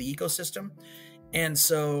or to the ecosystem. And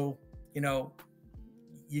so,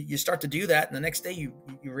 you start to do that, and the next day you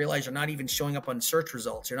realize you're not even showing up on search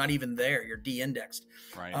results. You're not even there. You're de-indexed.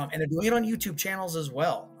 Right. And they're doing it on YouTube channels as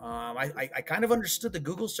well. I kind of understood the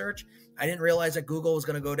Google search. I didn't realize that Google was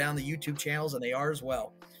going to go down the YouTube channels, and they are as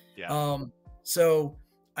well. Yeah. So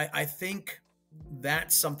I think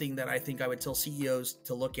that's something that I think I would tell CEOs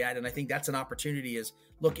to look at. And I think that's an opportunity, is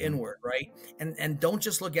look inward, right? And don't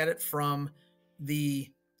just look at it from the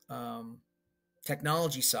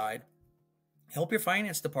technology side. Help your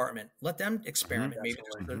finance department. Let them experiment. Maybe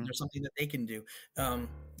there's something that they can do.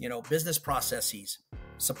 Business processes,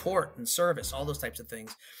 support and service, all those types of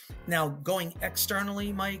things. Now, going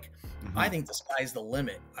externally, Mike, I think the sky's the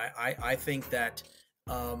limit. I think that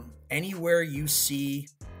anywhere you see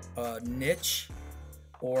a niche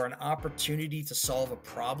or an opportunity to solve a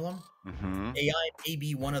problem, AI may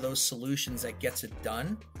be one of those solutions that gets it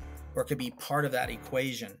done, or it could be part of that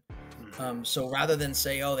equation. So rather than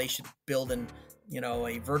say, they should build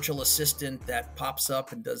a virtual assistant that pops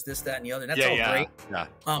up and does this, that, and the other, that's great. Yeah.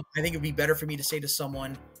 I think it'd be better for me to say to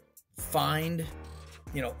someone, find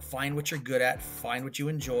what you're good at, find what you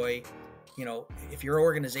enjoy. If your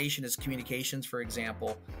organization is communications, for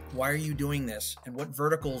example, why are you doing this? And what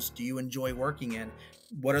verticals do you enjoy working in?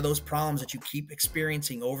 What are those problems that you keep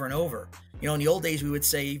experiencing over and over? In the old days, we would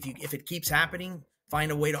say, if it keeps happening,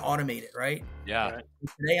 find a way to automate it, right? Yeah.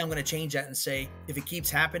 Today, I'm going to change that and say, if it keeps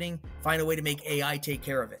happening, find a way to make AI take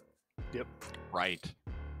care of it. Yep. Right.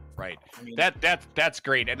 That's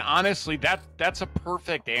great. And honestly, that's a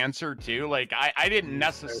perfect answer too. Like I didn't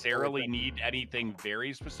necessarily need anything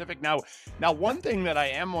very specific. Now one thing that I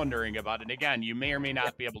am wondering about, and again, you may or may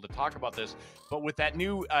not be able to talk about this, but with that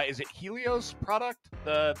new, is it Helios product,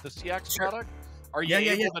 the CX product? Are you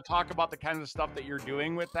able to talk about the kind of stuff that you're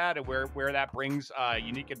doing with that, and where that brings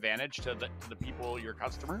unique advantage to the people, your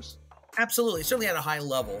customers? Absolutely. Certainly at a high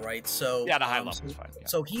level, right? So at a high level is fine. Yeah.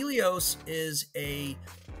 So Helios is a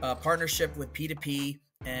partnership with P2P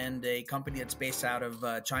and a company that's based out of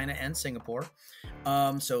China and Singapore.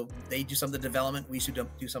 So they do some of the development. We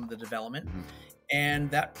do some of the development.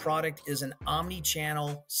 And that product is an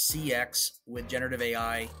omni-channel CX with generative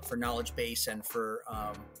AI for knowledge base and for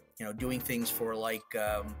doing things for like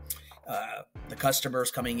the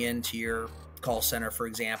customers coming into your call center, for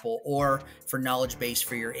example, or for knowledge base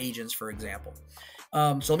for your agents, for example.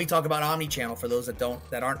 So let me talk about omni-channel for those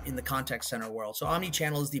that aren't in the contact center world. So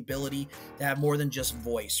omni-channel is the ability to have more than just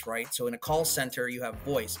voice, right? So in a call center, you have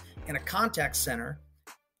voice. In a contact center,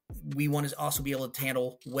 we want to also be able to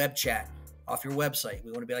handle web chat off your website.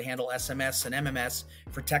 We want to be able to handle SMS and MMS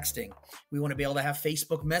for texting. We want to be able to have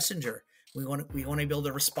Facebook Messenger. We want to be able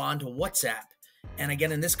to respond to WhatsApp. And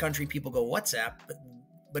again, in this country, people go WhatsApp,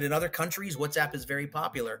 but in other countries, WhatsApp is very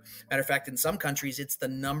popular. Matter of fact, in some countries, it's the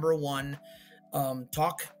number one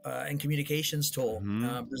talk and communications tool.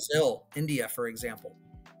 Brazil, India, for example.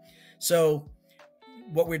 So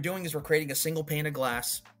what we're doing is we're creating a single pane of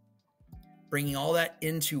glass, bringing all that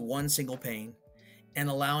into one single pane, and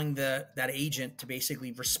allowing that agent to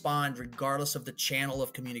basically respond regardless of the channel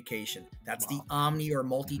of communication. That's the omni or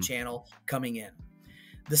multi-channel coming in.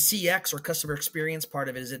 The CX or customer experience part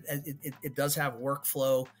of it is it does have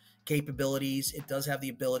workflow capabilities. It does have the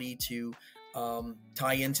ability to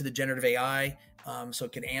tie into the generative AI, so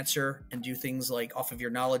it can answer and do things like off of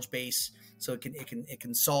your knowledge base. So it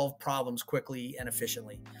can solve problems quickly and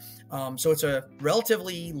efficiently. So it's a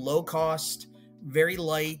relatively low cost, very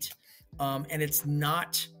light, and it's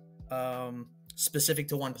not specific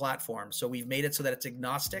to one platform. So we've made it so that it's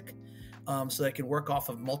agnostic, so that it can work off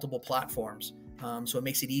of multiple platforms. So it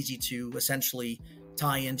makes it easy to essentially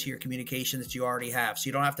tie into your communication that you already have. So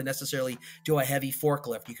you don't have to necessarily do a heavy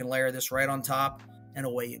forklift. You can layer this right on top, and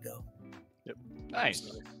away you go. Yep.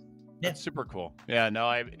 Nice. That's super cool. Yeah,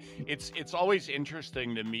 no, it's always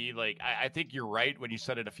interesting to me. Like, I think you're right when you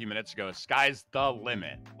said it a few minutes ago. Sky's the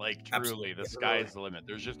limit. Like, truly, absolutely. The sky is the limit.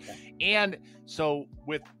 There's just, and so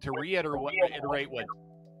to reiterate what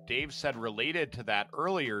Dave said related to that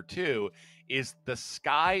earlier too, is the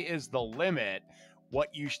sky is the limit.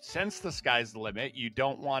 Since the sky's the limit, you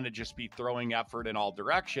don't want to just be throwing effort in all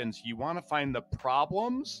directions. You want to find the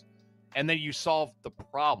problems, and then you solve the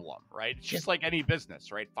problem, right? It's just like any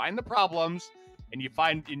business, right? Find the problems and you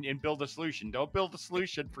find and build a solution. Don't build a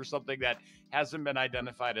solution for something that hasn't been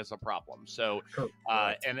identified as a problem. So,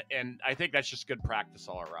 and I think that's just good practice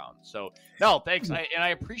all around. So, no, thanks. I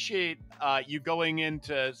appreciate you going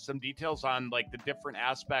into some details on like the different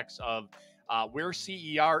aspects of where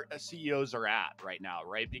CEOs are at right now,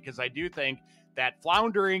 right? Because I do think that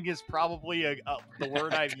floundering is probably the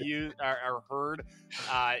word I've used or heard,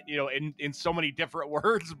 in so many different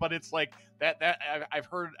words, but it's like that I've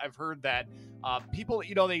heard that people,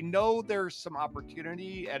 they know there's some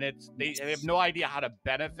opportunity, and they have no idea how to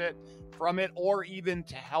benefit from it, or even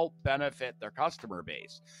to help benefit their customer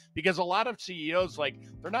base. Because a lot of CEOs, like,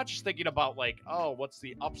 they're not just thinking about like, oh, what's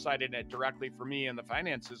the upside in it directly for me and the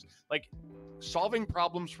finances. Like, solving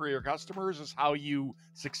problems for your customers is how you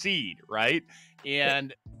succeed, right?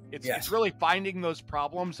 And it's really finding those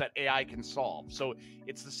problems that AI can solve. So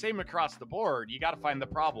it's the same across the board. You got to find the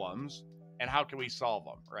problems, and how can we solve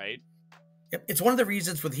them, right? It's one of the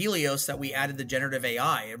reasons with Helios that we added the generative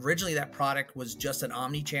AI. Originally, that product was just an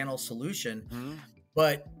omni-channel solution,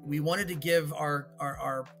 but we wanted to give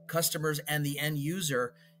our customers and the end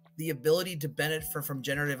user the ability to benefit from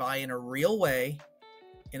generative AI in a real way,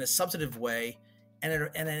 in a substantive way, and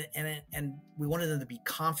we wanted them to be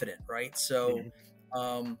confident, right? So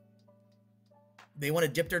they want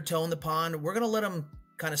to dip their toe in the pond. We're going to let them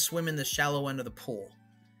kind of swim in the shallow end of the pool.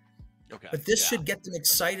 Okay. But this should get them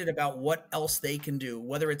excited about what else they can do,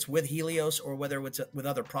 whether it's with Helios or whether it's with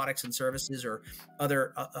other products and services or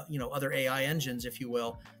other, other AI engines, if you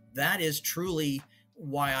will. That is truly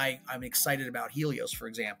why I'm excited about Helios, for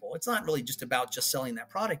example. It's not really just about just selling that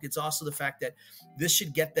product. It's also the fact that this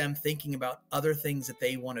should get them thinking about other things that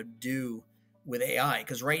they want to do with AI.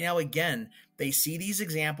 Because right now, again, they see these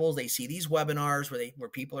examples, they see these webinars where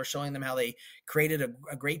people are showing them how they created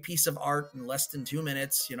a great piece of art in less than 2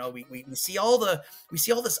 minutes. We see all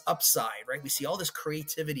this upside, right? We see all this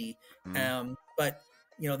creativity. But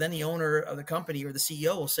then the owner of the company or the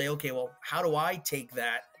CEO will say, okay, well, how do I take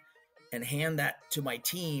that and hand that to my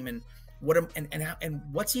team, and what's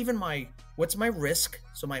my risk?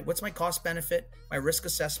 So what's my cost benefit, my risk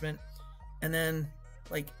assessment, and then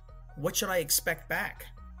like, what should I expect back?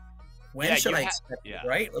 When should I expect it,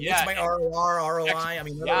 right? What's my ROI? I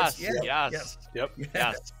mean, yes.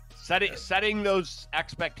 Setting those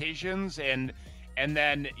expectations, and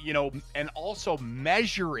then and also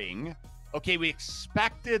measuring. Okay, we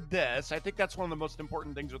expected this. I think that's one of the most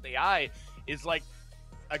important things with AI is, like,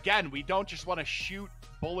 again, we don't just want to shoot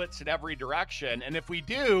bullets in every direction. And if we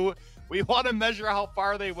do, we want to measure how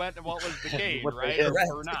far they went and what was the gain, right?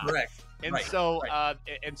 Or not. Correct. And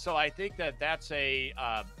so I think that's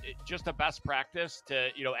just a best practice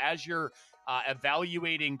to, as you're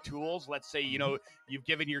evaluating tools, let's say, you've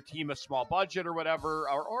given your team a small budget or whatever,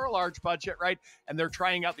 or a large budget, right? And they're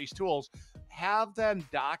trying out these tools, have them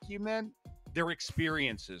document their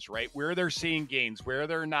experiences, right? Where they're seeing gains, where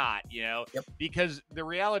they're not, because the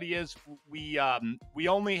reality is we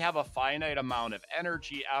only have a finite amount of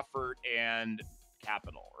energy, effort, and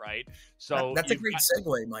capital, right? So that's a great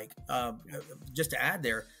segue, Mike. Just to add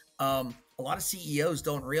there, a lot of CEOs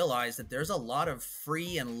don't realize that there's a lot of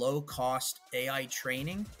free and low cost AI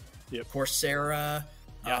training. Coursera.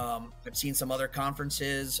 I've seen some other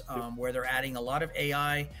conferences where they're adding a lot of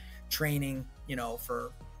AI training,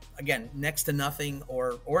 for, again, next to nothing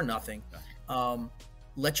or nothing.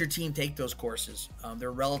 Let your team take those courses.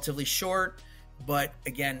 They're relatively short, but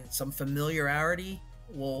again, some familiarity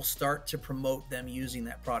will start to promote them using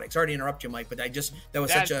that product. Sorry to interrupt you, Mike, but that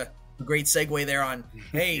was such a great segue there on,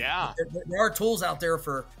 hey, there are tools out there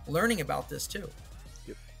for learning about this too.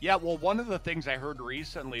 Yeah, well, one of the things I heard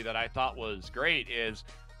recently that I thought was great is,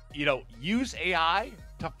 use AI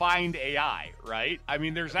to find AI, right? I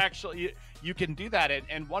mean, there's actually, you can do that.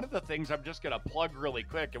 And one of the things I'm just going to plug really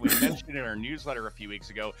quick, and we mentioned it in our newsletter a few weeks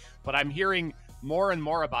ago, but I'm hearing more and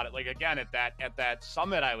more about it. Like, again, at that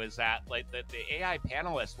summit I was at, like the AI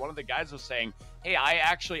panelist, one of the guys was saying, hey, I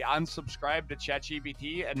actually unsubscribed to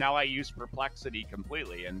ChatGPT and now I use Perplexity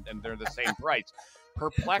completely, and they're the same price.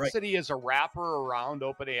 Perplexity is a wrapper around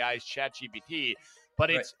OpenAI's ChatGPT, but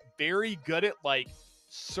it's very good at, like,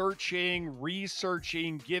 searching,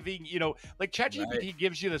 researching, giving, like ChatGPT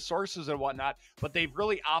gives you the sources and whatnot, but they've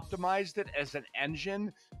really optimized it as an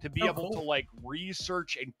engine to be able to, like,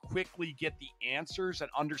 research and quickly get the answers and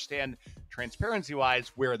understand transparency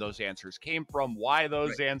wise where those answers came from, why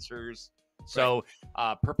those answers. So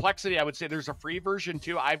Perplexity, I would say there's a free version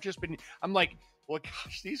too. I'm like, well,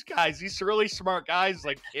 gosh, these really smart guys,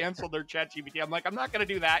 like, canceled their ChatGPT. I'm like, I'm not going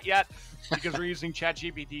to do that yet because we're using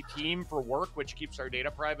ChatGPT Team for work, which keeps our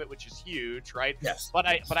data private, which is huge, right? Yes. But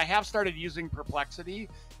I have started using Perplexity,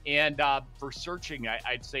 and for searching,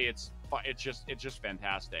 I'd say it's just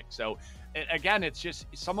fantastic. So again, it's just,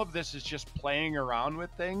 some of this is just playing around with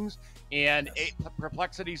things, and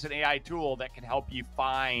Perplexity is an AI tool that can help you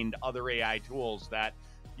find other AI tools that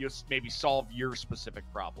you maybe solve your specific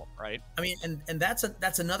problem, right? I mean, and that's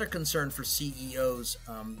another concern for CEOs.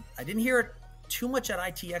 I didn't hear it too much at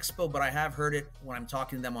IT Expo, but I have heard it when I'm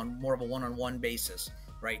talking to them on more of a one-on-one basis,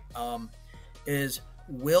 right? Is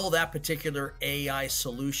will that particular AI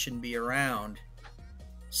solution be around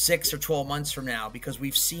 6 or 12 months from now? Because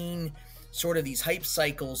we've seen sort of these hype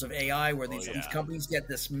cycles of AI where these companies get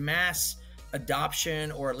this mass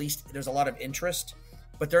adoption, or at least there's a lot of interest,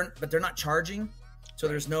 but they're not charging, so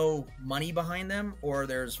there's no money behind them, or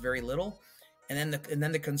there's very little. And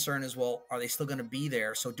then the concern is, well, are they still going to be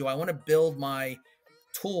there? So do I want to build my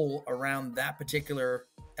tool around that particular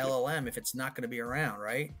LLM if it's not going to be around,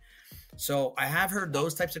 right? So I have heard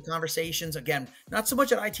those types of conversations. Again, not so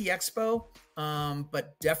much at IT Expo,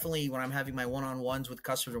 but definitely when I'm having my one-on-ones with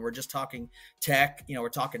customers and we're just talking tech, we're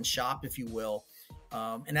talking shop, if you will.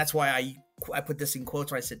 And that's why I put this in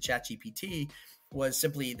quotes when I said ChatGPT, was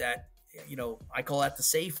simply that, I call that the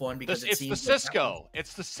safe one, because it's the Cisco.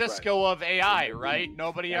 It's the Cisco of AI, right?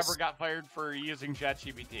 Nobody ever got fired for using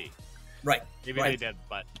ChatGPT. Right. Maybe they did,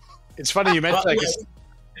 but it's funny you mentioned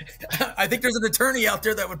that. I think there's an attorney out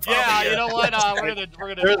there that would probably. Yeah, you know what? We're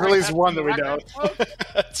gonna. There's at least one that we know.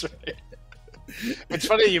 That's right. It's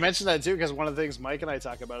funny you mentioned that too, because one of the things Mike and I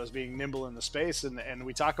talk about is being nimble in the space, and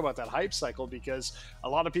we talk about that hype cycle because a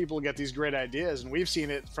lot of people get these great ideas, and we've seen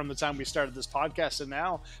it from the time we started this podcast and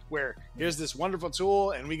now, where here's this wonderful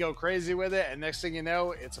tool and we go crazy with it, and next thing you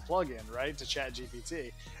know, it's a plugin, right, to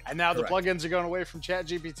ChatGPT, and now the plugins are going away from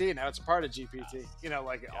ChatGPT. Now it's a part of GPT,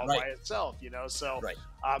 all by itself, So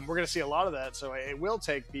we're going to see a lot of that. So it will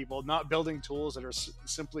take people not building tools that are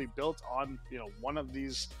simply built on one of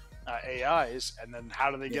these AIs, and then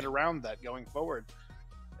how do they get around that going forward?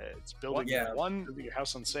 It's building building your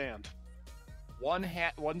house on sand.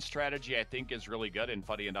 One strategy I think is really good, and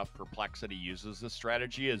funny enough, Perplexity uses this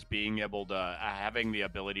strategy, is being able to having the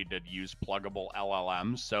ability to use pluggable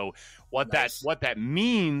LLMs. So what that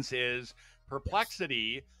means is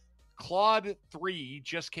Perplexity. Claude 3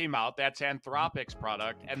 just came out. That's Anthropic's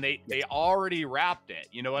product, and they already wrapped it.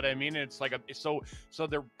 You know what I mean? It's like so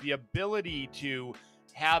the ability to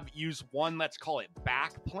use one, let's call it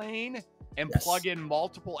backplane, and plug in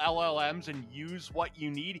multiple LLMs and use what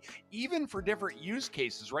you need, even for different use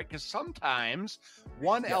cases, right? Because sometimes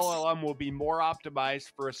one LLM will be more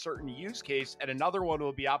optimized for a certain use case, and another one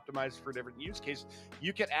will be optimized for a different use case.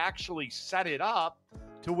 You can actually set it up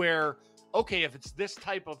to where, okay, if it's this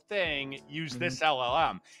type of thing, use this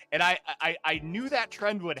LLM. And I knew that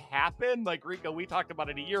trend would happen. Like, Rico, we talked about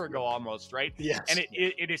it a year ago almost, right? Yes. And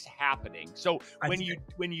it is happening. So when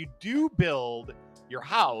you do build your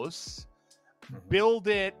house, build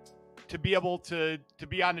it to be able to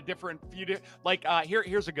be on a different few,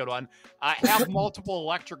 here's a good one. Have multiple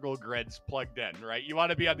electrical grids plugged in, right? You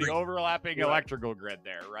want to be on the overlapping electrical grid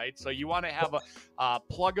there, right? So you want to have a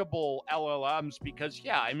pluggable LLMs, because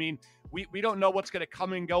we don't know what's going to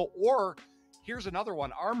come and go. Or here's another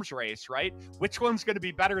one, arms race, right? Which one's going to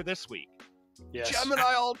be better this week? Yes.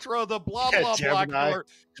 Gemini Ultra, the blah, blah, blah color.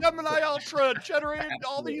 Gemini Ultra generated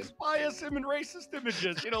all these bias and racist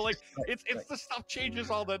images. It's the stuff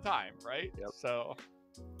changes all the time, right? Yep. So...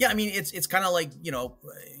 yeah, it's kind of like,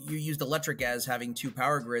 you used electric as having two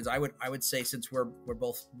power grids. I would say, since we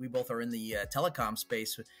both are in the telecom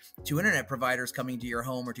space, two internet providers coming to your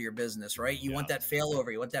home or to your business, right? You want that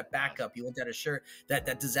failover, you want that backup, you want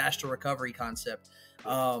that disaster recovery concept.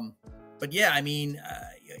 But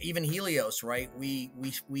even Helios, right?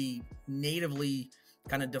 We natively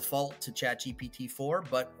kind of default to ChatGPT 4,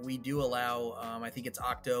 but we do allow, I think it's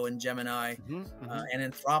Octo and Gemini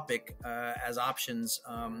and Anthropic as options,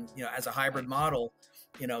 as a hybrid model,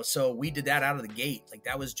 so we did that out of the gate. Like,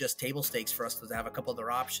 that was just table stakes for us to have a couple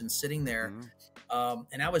other options sitting there. And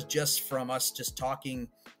that was just from us just talking,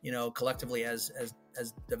 collectively as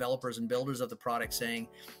developers and builders of the product, saying,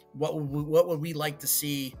 what would we like to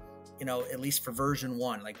see, at least for version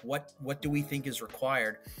 1, like what do we think is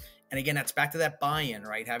required? And again, that's back to that buy-in,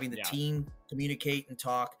 right? Having the team communicate and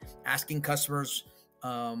talk, asking customers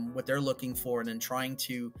what they're looking for, and then trying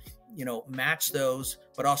to, match those,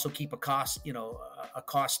 but also keep a cost,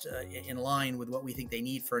 in line with what we think they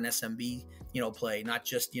need for an SMB, play, not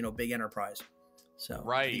just, big enterprise. So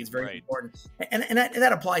I think it's very important. And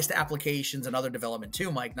that applies to applications and other development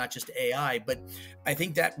too, Mike, not just AI. But I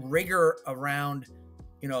think that rigor around,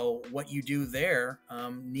 what you do there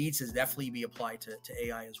needs to definitely be applied to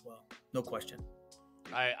AI as well. No question.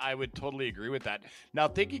 I would totally agree with that. Now,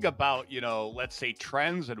 thinking about, let's say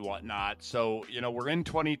trends and whatnot. So, we're in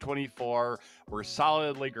 2024, we're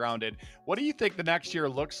solidly grounded. What do you think the next year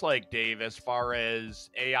looks like, Dave, as far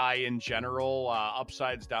as AI in general,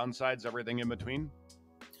 upsides, downsides, everything in between?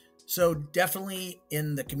 So definitely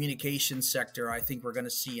in the communication sector, I think we're going to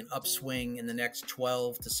see an upswing in the next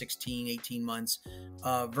 12 to 16, 18 months.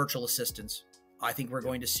 Virtual assistants. I think we're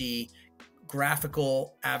going to see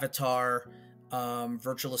graphical avatar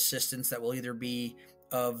virtual assistants that will either be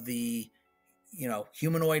of the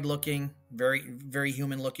humanoid looking, very, very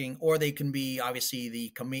human looking, or they can be obviously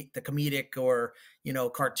the comedic or,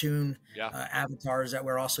 cartoon avatars that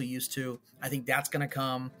we're also used to. I think that's going to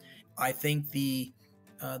come. I think the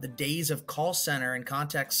days of call center and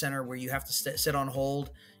contact center where you have to sit on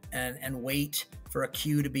hold and wait for a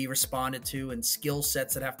queue to be responded to, and skill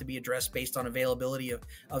sets that have to be addressed based on availability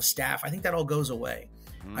of staff, I think that all goes away.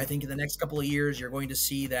 I think in the next couple of years, you're going to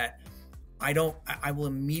see that I will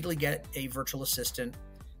immediately get a virtual assistant.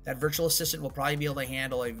 That virtual assistant will probably be able to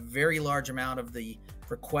handle a very large amount of the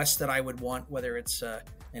requests that I would want, whether it's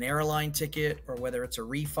an airline ticket or whether it's a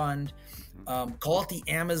refund. Call it the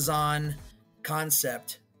Amazon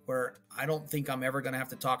concept, where I don't think I'm ever going to have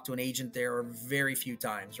to talk to an agent there, or very few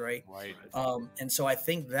times, right? Right. And so I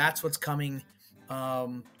think that's what's coming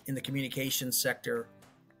in the communications sector.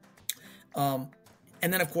 And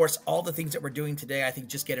then, of course, all the things that we're doing today, I think,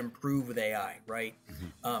 just get improved with AI, right?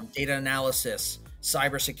 Data analysis,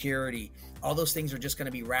 cybersecurity, all those things are just going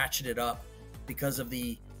to be ratcheted up because of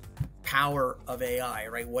the power of AI,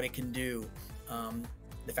 right? What it can do,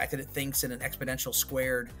 the fact that it thinks in an exponential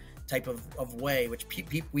squared type of way, which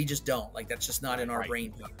we just don't. Like, that's just not in our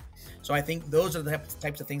brain. So I think those are the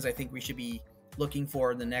types of things I think we should be looking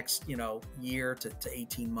for in the next, year to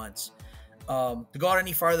 18 months. To go out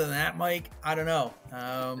any farther than that, Mike, I don't know.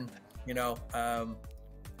 I don't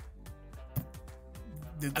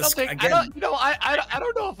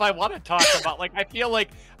know if I want to talk about, like, I feel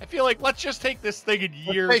like let's just take this thing in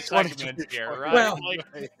years segments here, right? Well,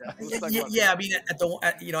 I mean, at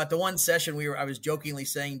the one session I was jokingly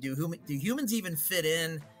saying, do humans even fit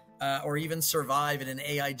in or even survive in an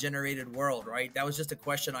AI generated world, right? That was just a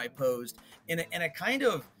question I posed in a kind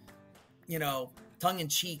of, tongue in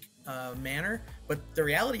cheek manner. But the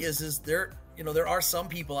reality is there are some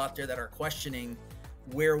people out there that are questioning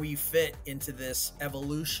where we fit into this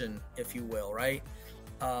evolution, if you will, right?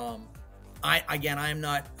 I'm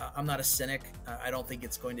not a cynic. I don't think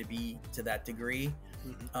it's going to be to that degree.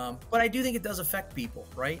 But I do think it does affect people,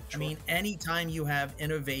 right? Sure. I mean, anytime you have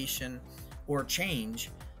innovation or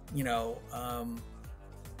change, the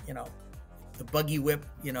buggy whip,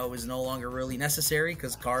 is no longer really necessary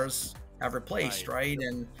because cars have replaced, right?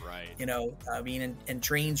 And and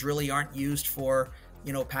trains really aren't used for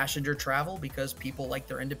passenger travel because people like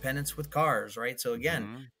their independence with cars, right? So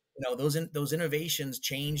again, those innovations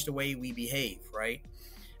change the way we behave, right?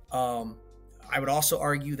 I would also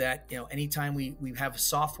argue that anytime we have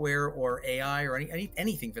software or AI or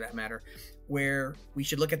anything for that matter, where we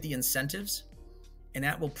should look at the incentives, and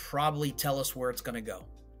that will probably tell us where it's going to go.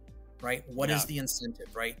 Right? What is the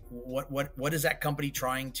incentive, right? What is that company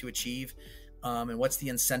trying to achieve? And what's the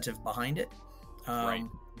incentive behind it? Right.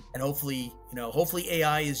 And hopefully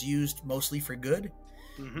AI is used mostly for good.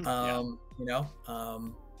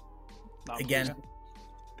 Again,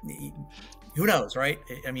 who knows, right?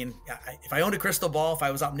 I mean, if I owned a crystal ball, if I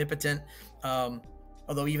was omnipotent,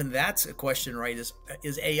 although even that's a question, right?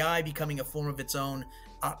 Is AI becoming a form of its own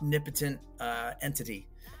omnipotent entity?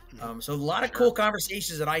 So a lot of cool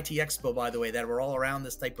conversations at IT Expo, by the way, that were all around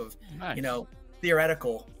this type of,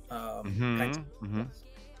 theoretical. I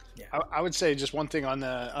would say just one thing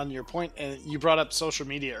on your point, and you brought up social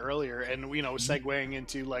media earlier, and segueing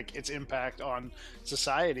into like its impact on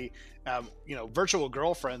society. Virtual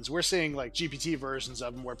girlfriends, we're seeing like GPT versions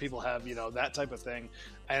of them where people have that type of thing,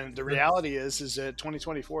 and the reality is that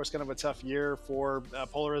 2024 is kind of a tough year for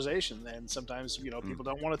polarization, and sometimes people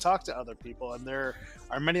don't want to talk to other people, and there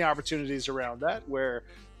are many opportunities around that where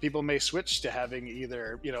people may switch to having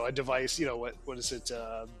either a device. What is it?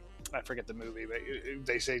 I forget the movie, but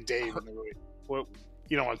they say Dave in the movie. Well,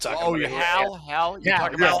 you don't want to talk about it. Hal? You're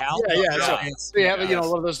talking about Hal? Yeah. So you have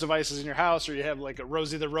one of those devices in your house, or you have like a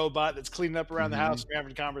Rosie the robot that's cleaning up around the house, you're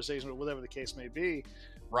having a conversation with whatever the case may be.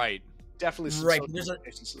 Right. Definitely some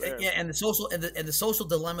there. Yeah, and the social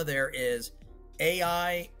dilemma there is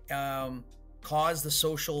AI caused the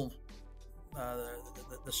social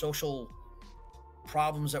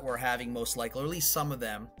problems that we're having, most likely, or at least some of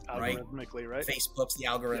them, right? Algorithmically, right? Facebook's the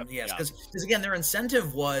algorithm, yes, because again, their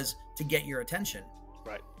incentive was to get your attention,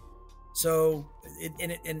 right? So,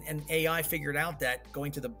 and AI figured out that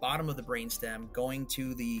going to the bottom of the brainstem, going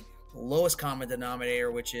to the lowest common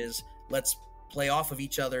denominator, which is let's play off of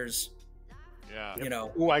each other's, I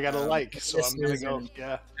got a like, so I'm gonna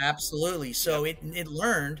go, absolutely. So it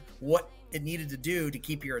learned what it needed to do to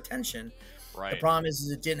keep your attention. Right. The problem is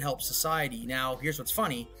it didn't help society. Now, here's what's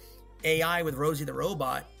funny. AI with Rosie the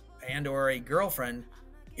robot and or a girlfriend,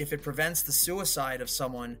 if it prevents the suicide of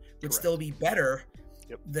someone, would still be better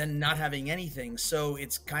than not having anything. So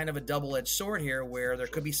it's kind of a double-edged sword here, where there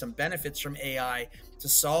could be some benefits from AI to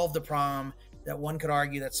solve the problem that one could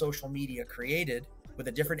argue that social media created with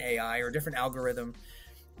a different AI or a different algorithm.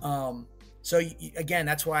 So again,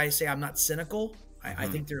 that's why I say I'm not cynical. I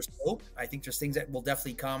think there's hope. I think there's things that will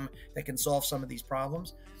definitely come that can solve some of these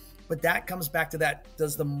problems. But that comes back to that.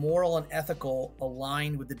 Does the moral and ethical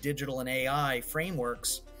align with the digital and AI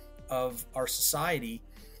frameworks of our society?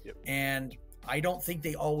 And I don't think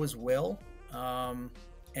they always will.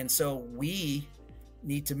 And so we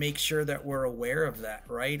need to make sure that we're aware of that,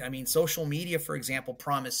 right? I mean, social media, for example,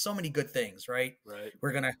 promised so many good things, right? Right.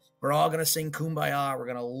 We're all gonna sing Kumbaya. We're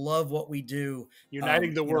gonna love what we do,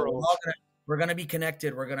 Uniting the world. We're gonna be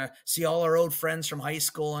connected. We're gonna see all our old friends from high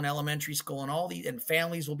school and elementary school, and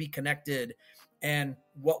families will be connected. And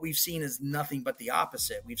what we've seen is nothing but the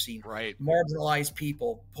opposite. We've seen marginalized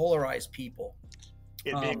people, polarized people,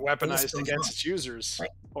 it being weaponized against its users, right?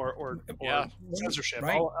 or censorship,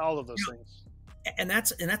 right? all of those things. And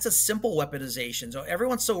that's a simple weaponization. So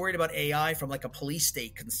everyone's so worried about AI from like a police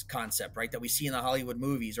state concept, right? That we see in the Hollywood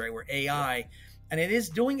movies, right? Where AI, and it is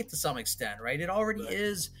doing it to some extent, right? It already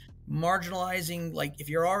is marginalizing. Like if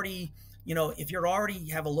you're already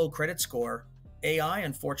have a low credit score, AI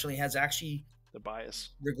unfortunately has actually the bias,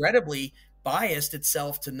 regrettably, biased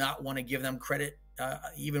itself to not want to give them credit,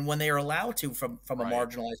 even when they are allowed to from a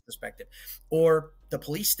marginalized perspective. Or the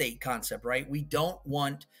police state concept, right? We don't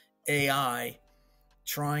want AI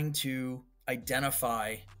trying to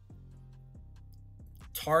identify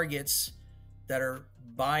targets that are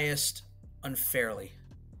biased unfairly,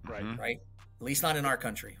 right? At least not in our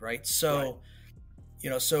country, right? So,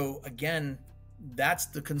 so again, that's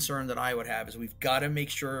the concern that I would have, is we've got to make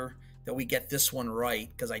sure that we get this one right,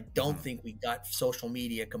 because I don't think we got social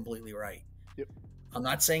media completely right. I'm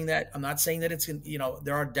not saying that it's,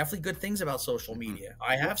 there are definitely good things about social media.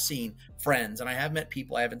 I have seen friends and I have met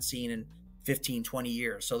people I haven't seen in 15, 20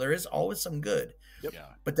 years. So there is always some good.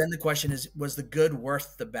 But then the question is, was the good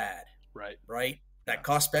worth the bad? Right? That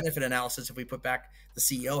cost benefit analysis, if we put back the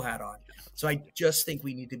CEO hat on. So I just think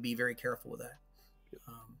we need to be very careful with that.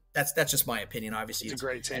 That's just my opinion. Obviously, it's a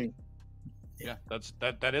great take. Yeah,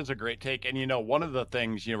 that is a great take. And one of the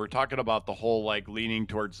things, we're talking about the whole like leaning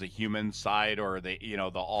towards the human side, or the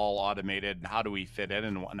the all automated, and how do we fit in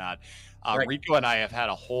and whatnot. Rico and I have had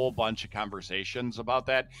a whole bunch of conversations about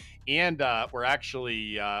that, and we're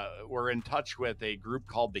actually we're in touch with a group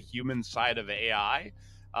called the Human Side of AI.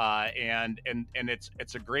 And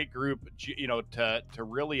it's a great group, to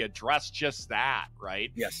really address just that, right?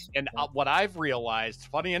 Yes. And what I've realized,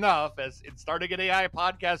 funny enough, as in starting an AI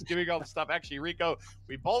podcast, doing all the stuff, actually, Rico,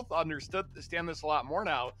 we both understand this a lot more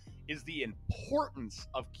now, is the importance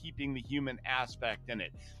of keeping the human aspect in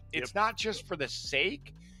it. It's not just for the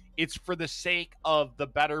sake. It's for the sake of the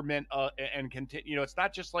betterment and continue. It's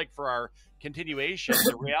not just like for our continuation.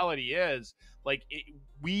 The reality is, like,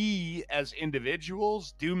 we as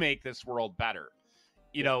individuals do make this world better,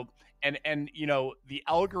 and the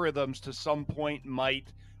algorithms to some point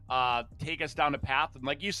might take us down a path. And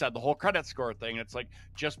like you said, the whole credit score thing, it's like,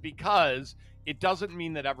 just because, it doesn't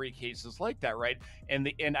mean that every case is like that, right?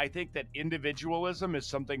 And I think that individualism is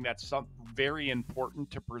something that's very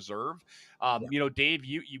important to preserve. Dave,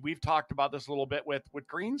 we've talked about this a little bit with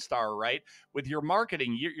Green Star, right? With your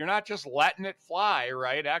marketing, you're not just letting it fly,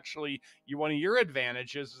 right? Actually, one of your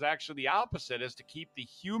advantages is actually the opposite, is to keep the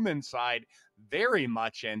human side very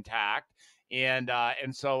much intact. And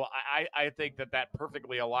so I think that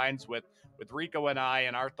perfectly aligns with Rico and I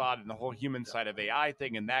and our thought and the whole human side of AI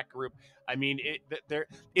thing in that group. I mean,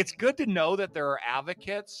 it's good to know that there are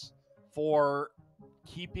advocates for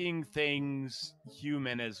keeping things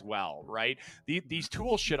human as well, right? These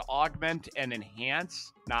tools should augment and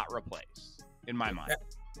enhance, not replace, in my mind.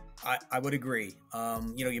 I would agree.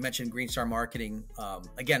 You mentioned Green Star Marketing.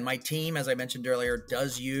 Again, my team, as I mentioned earlier,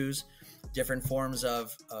 does use different forms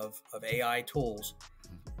of AI tools,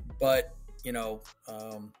 but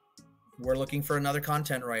we're looking for another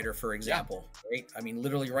content writer, for example, right? I mean,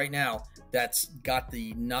 literally right now, that's got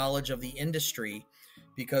the knowledge of the industry,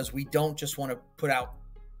 because we don't just want to put out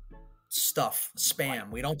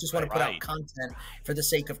spam. We don't just want to put out content for the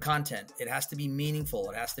sake of content. It has to be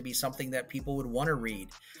meaningful. It has to be something that people would want to read.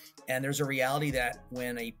 And there's a reality that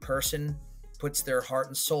when a person puts their heart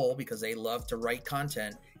and soul, because they love to write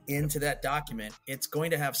content, into that document, it's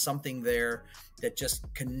going to have something there that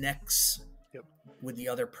just connects with the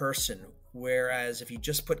other person, Whereas if you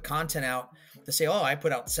just put content out to say, oh, I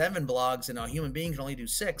put out 7 blogs and a human being can only do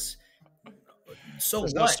 6. So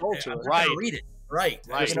There's what? no soul to I'm it. not gonna read it. Right.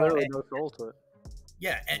 There's literally no soul to it.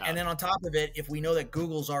 Yeah, and then on top of it, if we know that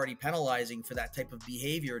Google's already penalizing for that type of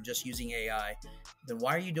behavior, just using AI, then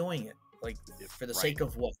why are you doing it? Like, for the sake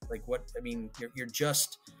of what? Like, what? I mean, you're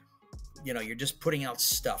just, you're just putting out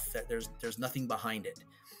stuff that there's nothing behind it.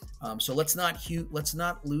 So let's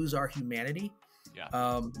not lose our humanity. Yeah.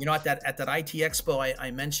 At that IT Expo, I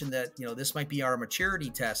mentioned that this might be our maturity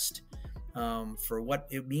test for what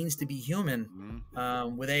it means to be human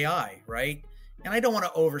with AI, right? And I don't want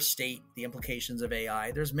to overstate the implications of AI.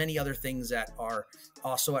 There's many other things that are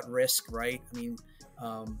also at risk, right? I mean,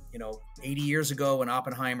 80 years ago when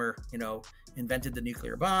Oppenheimer, invented the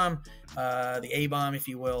nuclear bomb, the A-bomb, if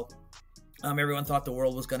you will, everyone thought the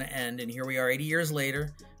world was going to end. And here we are 80 years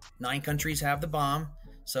later, 9 countries have the bomb.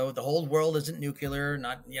 So the whole world isn't nuclear.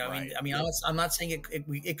 Not, Right. I'm not saying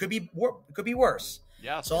it could be worse.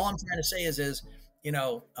 Yeah. So all I'm trying to say is,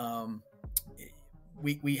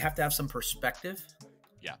 we have to have some perspective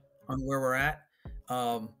on where we're at.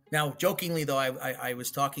 Now, jokingly though, I was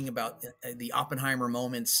talking about the Oppenheimer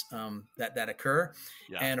moments that occur,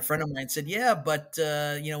 and a friend of mine said, "Yeah, but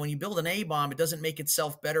when you build an A-bomb, it doesn't make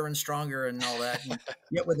itself better and stronger and all that. And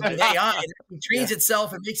yet with AI, it trains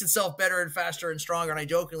itself and makes itself better and faster and stronger." And I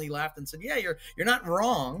jokingly laughed and said, "Yeah, you're not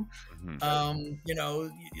wrong. A 50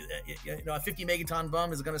 megaton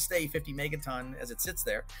bomb is going to stay 50 megaton as it sits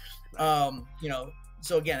there.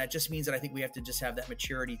 So again, it just means that I think we have to just have that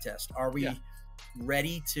maturity test. Are we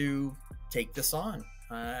ready to take this on?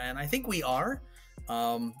 And I think we are.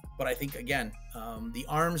 But I think, again, the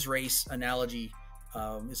arms race analogy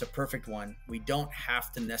is a perfect one. We don't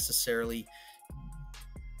have to necessarily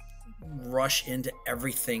rush into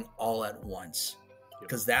everything all at once,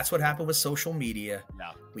 because that's what happened with social media.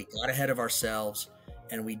 We got ahead of ourselves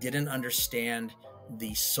and we didn't understand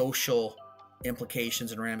the social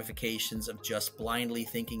implications and ramifications of just blindly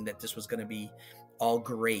thinking that this was going to be all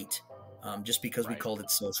great just because we called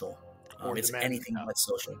it social. It's anything but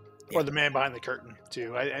social. Or the man behind the curtain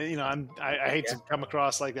too. I hate to come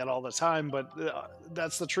across like that all the time, but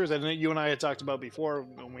that's the truth. And you and I had talked about before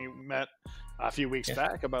when we met a few weeks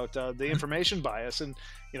back about the information bias and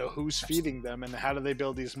who's feeding them and how do they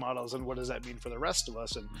build these models and what does that mean for the rest of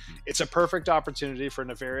us. And it's a perfect opportunity for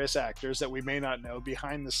nefarious actors that we may not know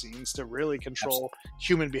behind the scenes to really control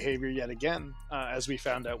human behavior yet again, as we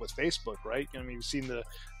found out with Facebook, right? We've seen the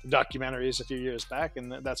documentaries a few years back,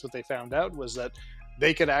 and that's what they found out, was that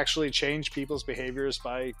they could actually change people's behaviors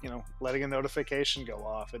by letting a notification go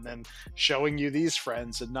off and then showing you these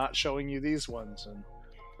friends and not showing you these ones. And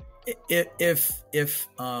if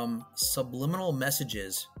subliminal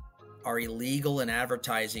messages are illegal in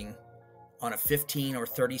advertising on a 15 or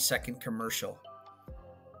 30-second commercial,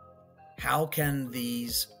 how can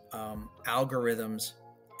these algorithms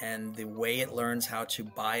and the way it learns how to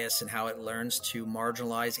bias and how it learns to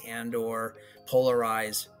marginalize and or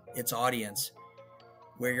polarize its audience,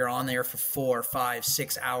 where you're on there for 4, 5,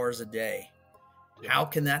 6 hours a day, how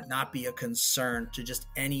can that not be a concern to just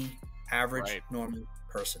any average normal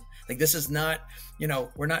person? Like, this is not,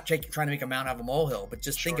 we're not trying to make a mountain out of a molehill, but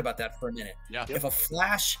just think about that for a minute. If a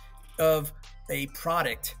flash of a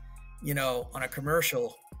product, on a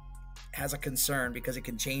commercial has a concern because it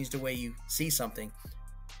can change the way you see something,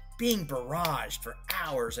 being barraged for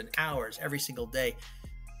hours and hours every single day,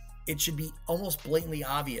 it should be almost blatantly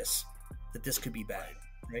obvious that this could be bad,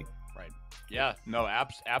 right? Right. Yeah, no,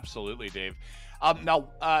 absolutely, Dave. Now,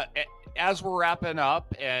 as we're wrapping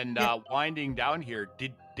up and winding down here,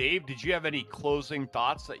 did you have any closing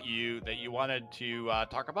thoughts that you wanted to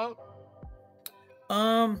talk about?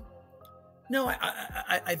 No,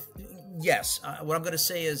 yes. What I'm going to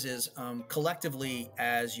say is collectively,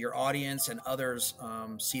 as your audience and others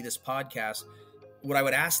see this podcast, what I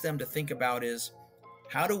would ask them to think about is,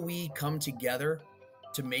 how do we come together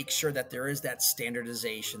to make sure that there is that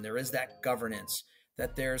standardization, there is that governance,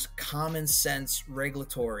 that there's common sense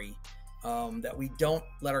regulatory, that we don't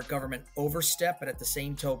let our government overstep, but at the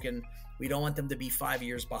same token, we don't want them to be 5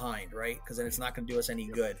 years behind, right? Because then it's not going to do us any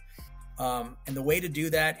good. And the way to do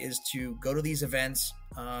that is to go to these events,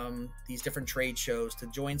 these different trade shows, to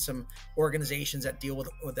join some organizations that deal with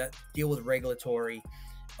regulatory,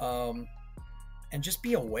 and just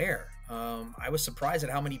be aware. I was surprised at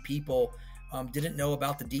how many people didn't know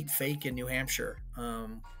about the deep fake in New Hampshire.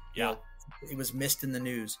 It was missed in the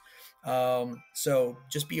news. So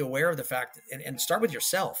just be aware of the fact, and start with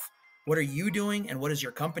yourself. What are you doing, and what is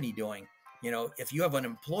your company doing? If you have an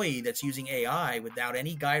employee that's using AI without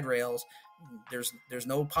any guide rails, there's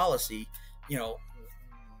no policy,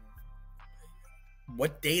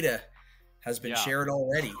 what data has been shared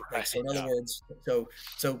already. Like, so in other words,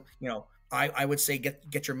 so I would say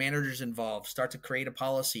get your managers involved, start to create a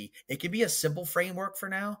policy. It could be a simple framework for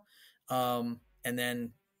now. And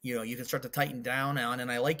then, you can start to tighten down on,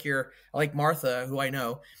 and I like Martha, who I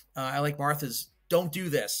know, I like Martha's, don't do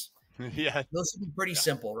this. Yeah. Those should be pretty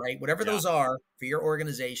simple, right? Whatever those are for your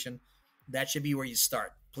organization, that should be where you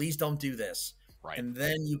start. Please don't do this. Right. And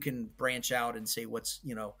then you can branch out and say what's,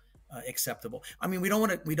 acceptable. I mean, we don't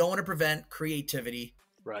want to prevent creativity.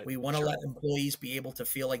 Right. We want to let employees be able to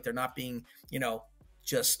feel like they're not being,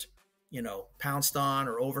 just, pounced on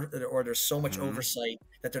or there's so much oversight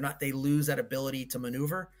that they lose that ability to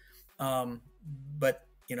maneuver. But,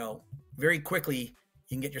 very quickly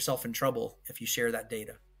you can get yourself in trouble if you share that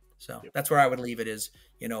data. So that's where I would leave it is,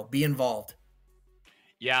 be involved.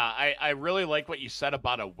 Yeah, I really like what you said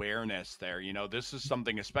about awareness there. This is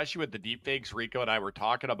something, especially with the deepfakes, Rico and I were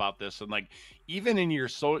talking about this, and like, even in your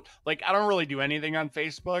I don't really do anything on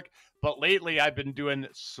Facebook, but lately I've been doing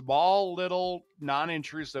small little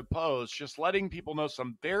non-intrusive posts, just letting people know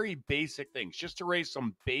some very basic things, just to raise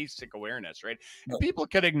some basic awareness, right? And people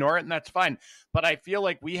can ignore it, and that's fine. But I feel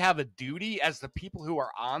like we have a duty as the people who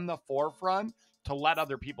are on the forefront to let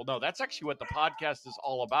other people know. That's actually what the podcast is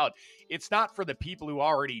all about. It's not for the people who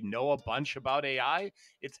already know a bunch about AI.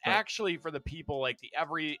 It's actually for the people like the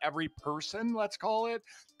every person, let's call it,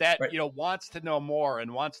 that wants to know more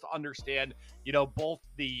and wants to understand, both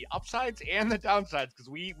the upsides and the downsides, because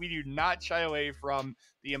we do not shy away from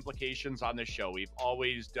the implications on this show. We've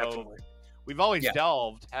always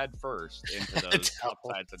delved head first into those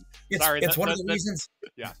upsides. And it's one of the reasons.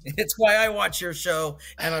 Yeah, it's why I watch your show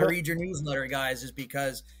and I read your newsletter, guys, is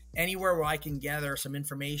because anywhere where I can gather some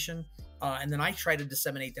information, and then I try to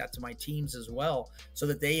disseminate that to my teams as well, so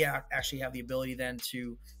that they actually have the ability then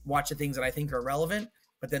to watch the things that I think are relevant,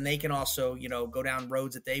 but then they can also, go down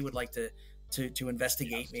roads that they would like to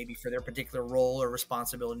investigate, maybe for their particular role or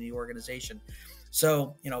responsibility in the organization.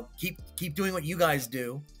 So, keep doing what you guys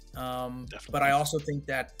do. But I also think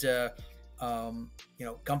that,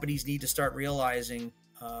 companies need to start realizing,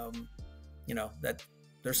 that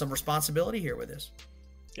there's some responsibility here with this.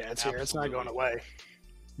 Yeah, it's here. It's not going away.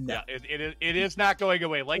 No. Yeah, it is not going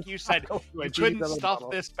away. Like you said, you couldn't stuff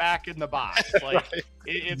this back in the box. Like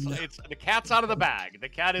it's the cat's out of the bag. The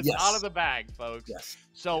cat is out of the bag, folks. Yes.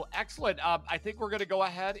 So excellent. I think we're going to go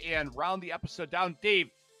ahead and round the episode down. Dave,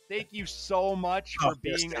 thank you so much for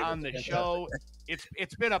being on the show.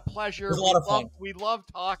 It's been a pleasure. It was a lot of fun. We love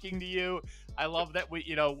talking to you. I love that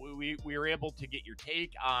we were able to get your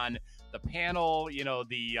take on the panel,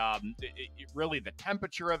 really the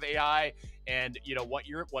temperature of AI, and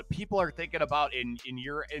what people are thinking about in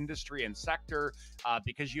your industry and sector,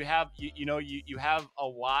 because you have a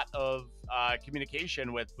lot of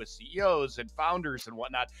communication with CEOs and founders and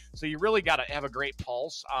whatnot. So you really got to have a great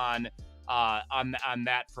pulse on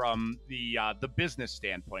that from the business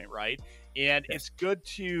standpoint, right? And it's good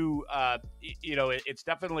to it's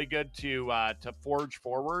definitely good to forge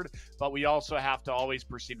forward, but we also have to always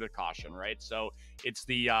proceed with caution, right? So it's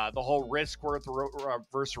the whole risk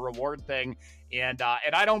versus reward thing, and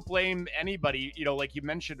I don't blame anybody. Like you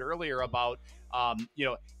mentioned earlier about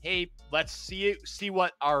hey, let's see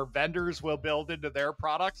what our vendors will build into their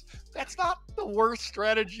products. That's not the worst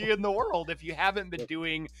strategy in the world if you haven't been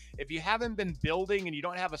building and you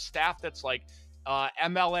don't have a staff that's like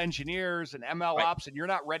ML engineers and ML ops, and you're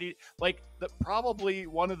not ready. Like, probably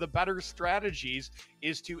one of the better strategies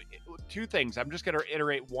is two things. I'm just going to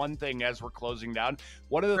iterate one thing as we're closing down.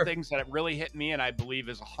 One of the things that really hit me, and I believe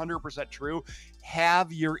is 100% true,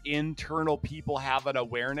 have your internal people have an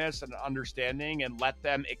awareness and understanding, and let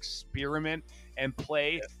them experiment and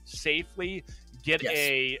play safely. Get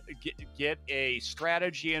a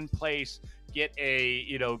strategy in place. Get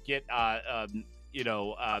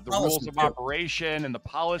the rules of operation and the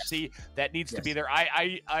policy that needs to be there.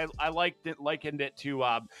 I likened it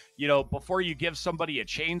to, before you give somebody a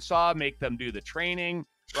chainsaw, make them do the training,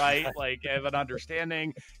 right? Like, have an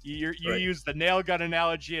understanding. You use the nail gun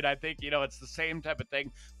analogy, and I think, it's the same type of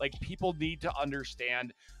thing. Like, people need to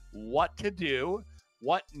understand what to do,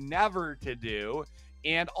 what never to do.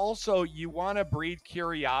 And also, you want to breed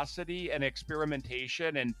curiosity and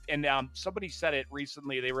experimentation. And somebody said it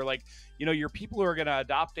recently. They were like, your people who are going to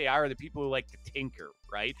adopt AI are the people who like to tinker,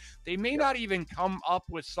 right? They may not even come up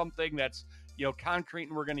with something that's, concrete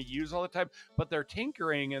and we're going to use all the time, but they're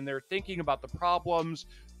tinkering and they're thinking about the problems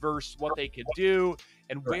versus what they could do,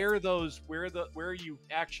 and where you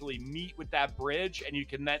actually meet with that bridge, and you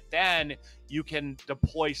can then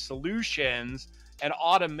deploy solutions and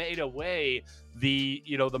automate away the,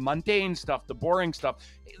 you know, the mundane stuff, the boring stuff.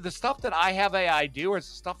 The stuff that I have AI do is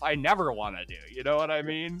the stuff I never want to do. You know what I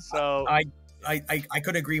mean? So I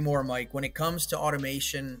could agree more, Mike. When it comes to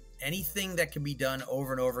automation, anything that can be done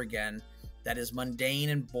over and over again that is mundane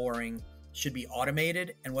and boring should be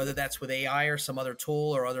automated. And whether that's with AI or some other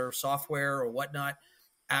tool or other software or whatnot,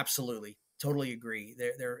 absolutely, totally agree.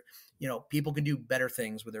 They're you know, people can do better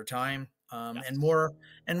things with their time, and more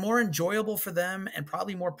enjoyable for them, and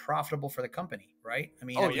probably more profitable for the company, right? I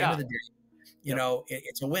mean, at the end of the day, you know,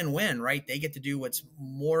 it's a win-win, right? They get to do what's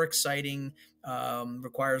more exciting,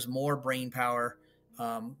 requires more brain power.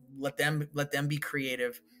 Let them be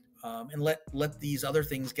creative, and let these other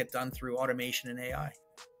things get done through automation and AI.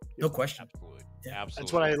 No question. Absolutely. Yeah. Absolutely.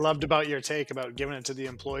 That's what I loved about your take about giving it to the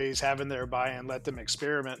employees, having their buy-in, let them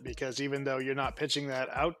experiment, because even though you're not pitching that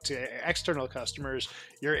out to external customers,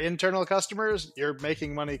 your internal customers, you're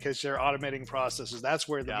making money because you're automating processes. That's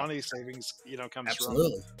where the money savings, you know, comes from.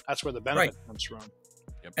 That's where the benefit comes from.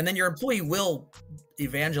 Yep. And then your employee will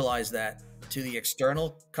evangelize that to the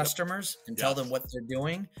external customers and tell them what they're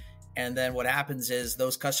doing. And then what happens is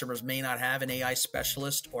those customers may not have an AI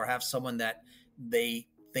specialist or have someone that they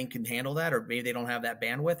think can handle that, or maybe they don't have that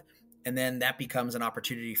bandwidth, and then that becomes an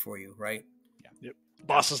opportunity for you, right?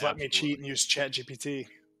 Bosses let me cheat and use ChatGPT.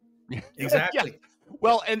 Exactly.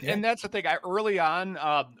 Well, and that's the thing. Early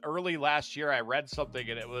last year, I read something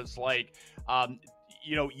and it was like,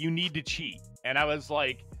 you know, you need to cheat. And I was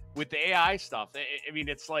like, with the AI stuff, I mean,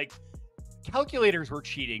 it's like calculators were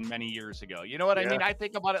cheating many years ago. You know what I mean? I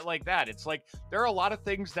think about it like that. It's like there are a lot of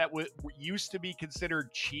things that used to be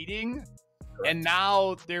considered cheating. And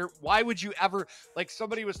now why would you ever, like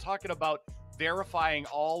somebody was talking about verifying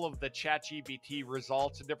all of the ChatGPT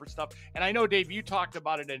results and different stuff. And I know, Dave, you talked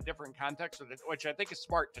about it in a different context, which I think is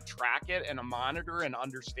smart to track it and monitor and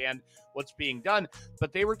understand what's being done.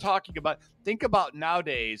 But they were talking about, think about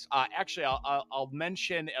nowadays, actually, I'll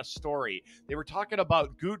mention a story. They were talking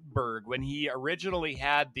about Gutenberg when he originally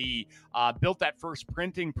had built that first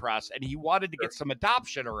printing press, and he wanted to get some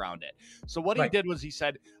adoption around it. So what he did was he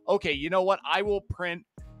said, okay, you know what? I will print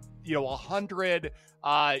 100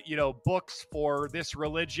 books for this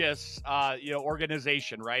religious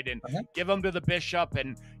organization, right? And give them to the bishop,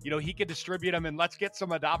 and he could distribute them, and let's get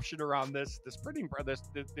some adoption around this printing,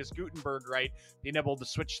 this Gutenberg, right? Being able to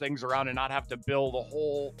switch things around and not have to build a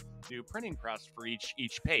whole new printing press for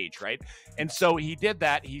each page, right? And so he did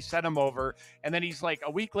that. He sent him over, and then he's like,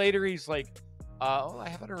 a week later, he's like, I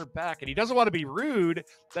haven't heard back. And he doesn't want to be rude.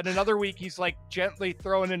 Then another week, he's like gently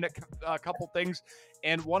throwing in a couple things.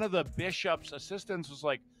 And one of the bishop's assistants was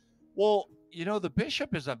like, well, the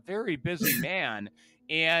bishop is a very busy man.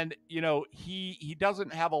 And, he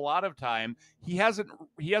doesn't have a lot of time. He hasn't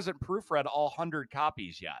proofread all 100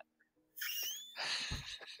 copies yet.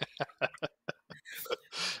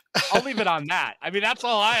 I'll leave it on that. I mean, that's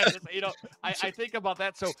all I think about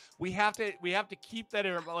that. So we have to keep that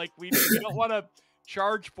in, like, we don't want to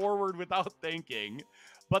charge forward without thinking,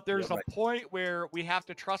 but there's a point where we have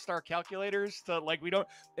to trust our calculators to, like, we don't,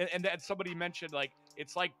 and then somebody mentioned, like,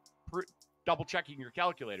 it's like double checking your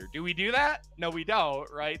calculator. Do we do that? No, we don't,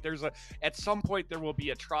 right? At some point there will be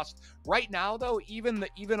a trust. Right now, though, even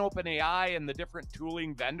OpenAI and the different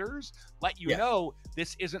tooling vendors let you know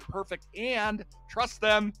this isn't perfect, and trust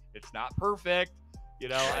them, it's not perfect.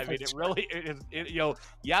 I mean, it really is.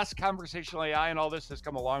 Yes, conversational AI and all this has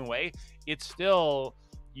come a long way. It's still,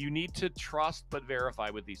 you need to trust but verify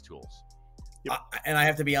with these tools. And I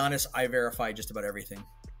have to be honest, I verify just about everything.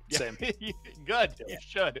 Same. Good. You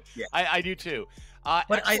should. Yeah. I do too.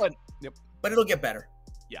 But it'll get better.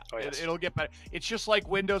 Yeah, it'll get better. It's just like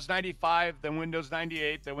Windows 95, then Windows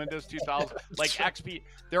 98, then Windows 2000, like XP.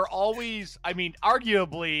 They're always, I mean,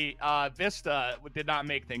 arguably, Vista did not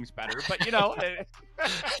make things better, but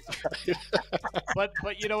but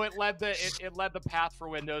it led the path for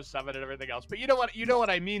Windows 7 and everything else. But you know what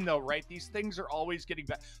I mean, though, right? These things are always getting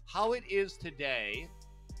better. How it is today,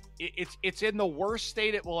 it's in the worst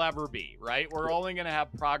state it will ever be, right? We're only going to have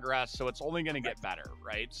progress, so it's only going to get better,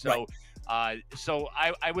 right? So. So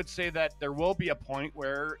I would say that there will be a point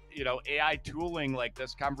where, AI tooling like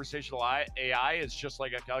this conversational AI is just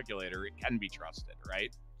like a calculator. It can be trusted,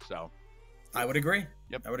 right? So I would agree.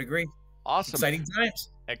 Yep. I would agree. Awesome.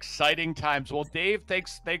 Exciting times. Well, Dave,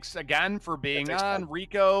 thanks again for being on.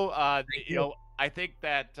 Rico, I think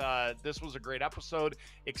that this was a great episode.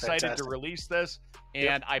 Excited to release this.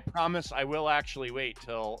 And I promise I will actually wait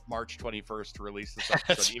till March 21st to release this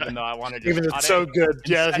episode, even though I wanted to it's so good.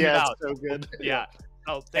 Yeah, it's so good. Yeah.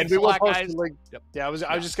 So And thanks we a will lot, post guys. the link. Yep. Yeah, I was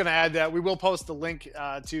just going to add that we will post the link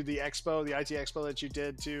to the expo, the IT expo that you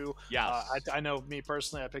did to. Yes. I know me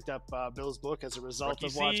personally, I picked up Bill's book as a result Rookie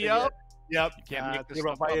of watching CEO. it. Yep. You can't make this They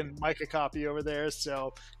were stuff up. buying Mike a copy over there.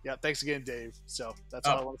 So yeah, thanks again, Dave. So that's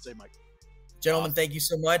all I want to say, Mike. Gentlemen, thank you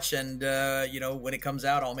so much. And, when it comes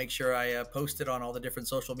out, I'll make sure I post it on all the different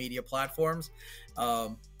social media platforms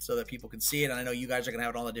so that people can see it. And I know you guys are going to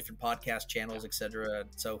have it on the different podcast channels, etc.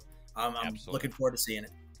 So I'm looking forward to seeing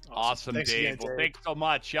it. Awesome, Thanks Dave. again, Well, Dave. thanks so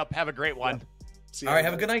much. Yep. Have a great one. Yep. See you All right. later.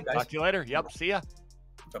 Have a good night, guys. Talk to you later. Yep. See ya.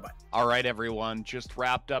 Bye-bye. All right, everyone. Just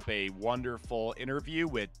wrapped up a wonderful interview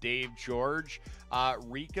with Dave George.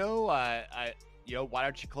 Rico, why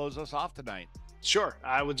don't you close us off tonight? Sure.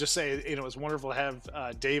 I would just say, it's wonderful to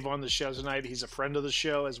have Dave on the show tonight. He's a friend of the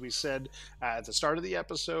show, as we said at the start of the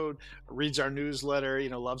episode, reads our newsletter,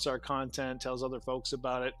 loves our content, tells other folks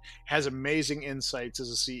about it, has amazing insights as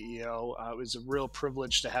a CEO. It was a real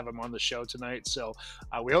privilege to have him on the show tonight. So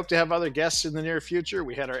we hope to have other guests in the near future.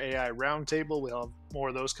 We had our AI roundtable. We'll have more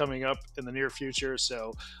of those coming up in the near future.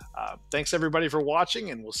 So thanks, everybody, for watching,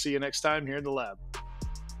 and we'll see you next time here in the lab.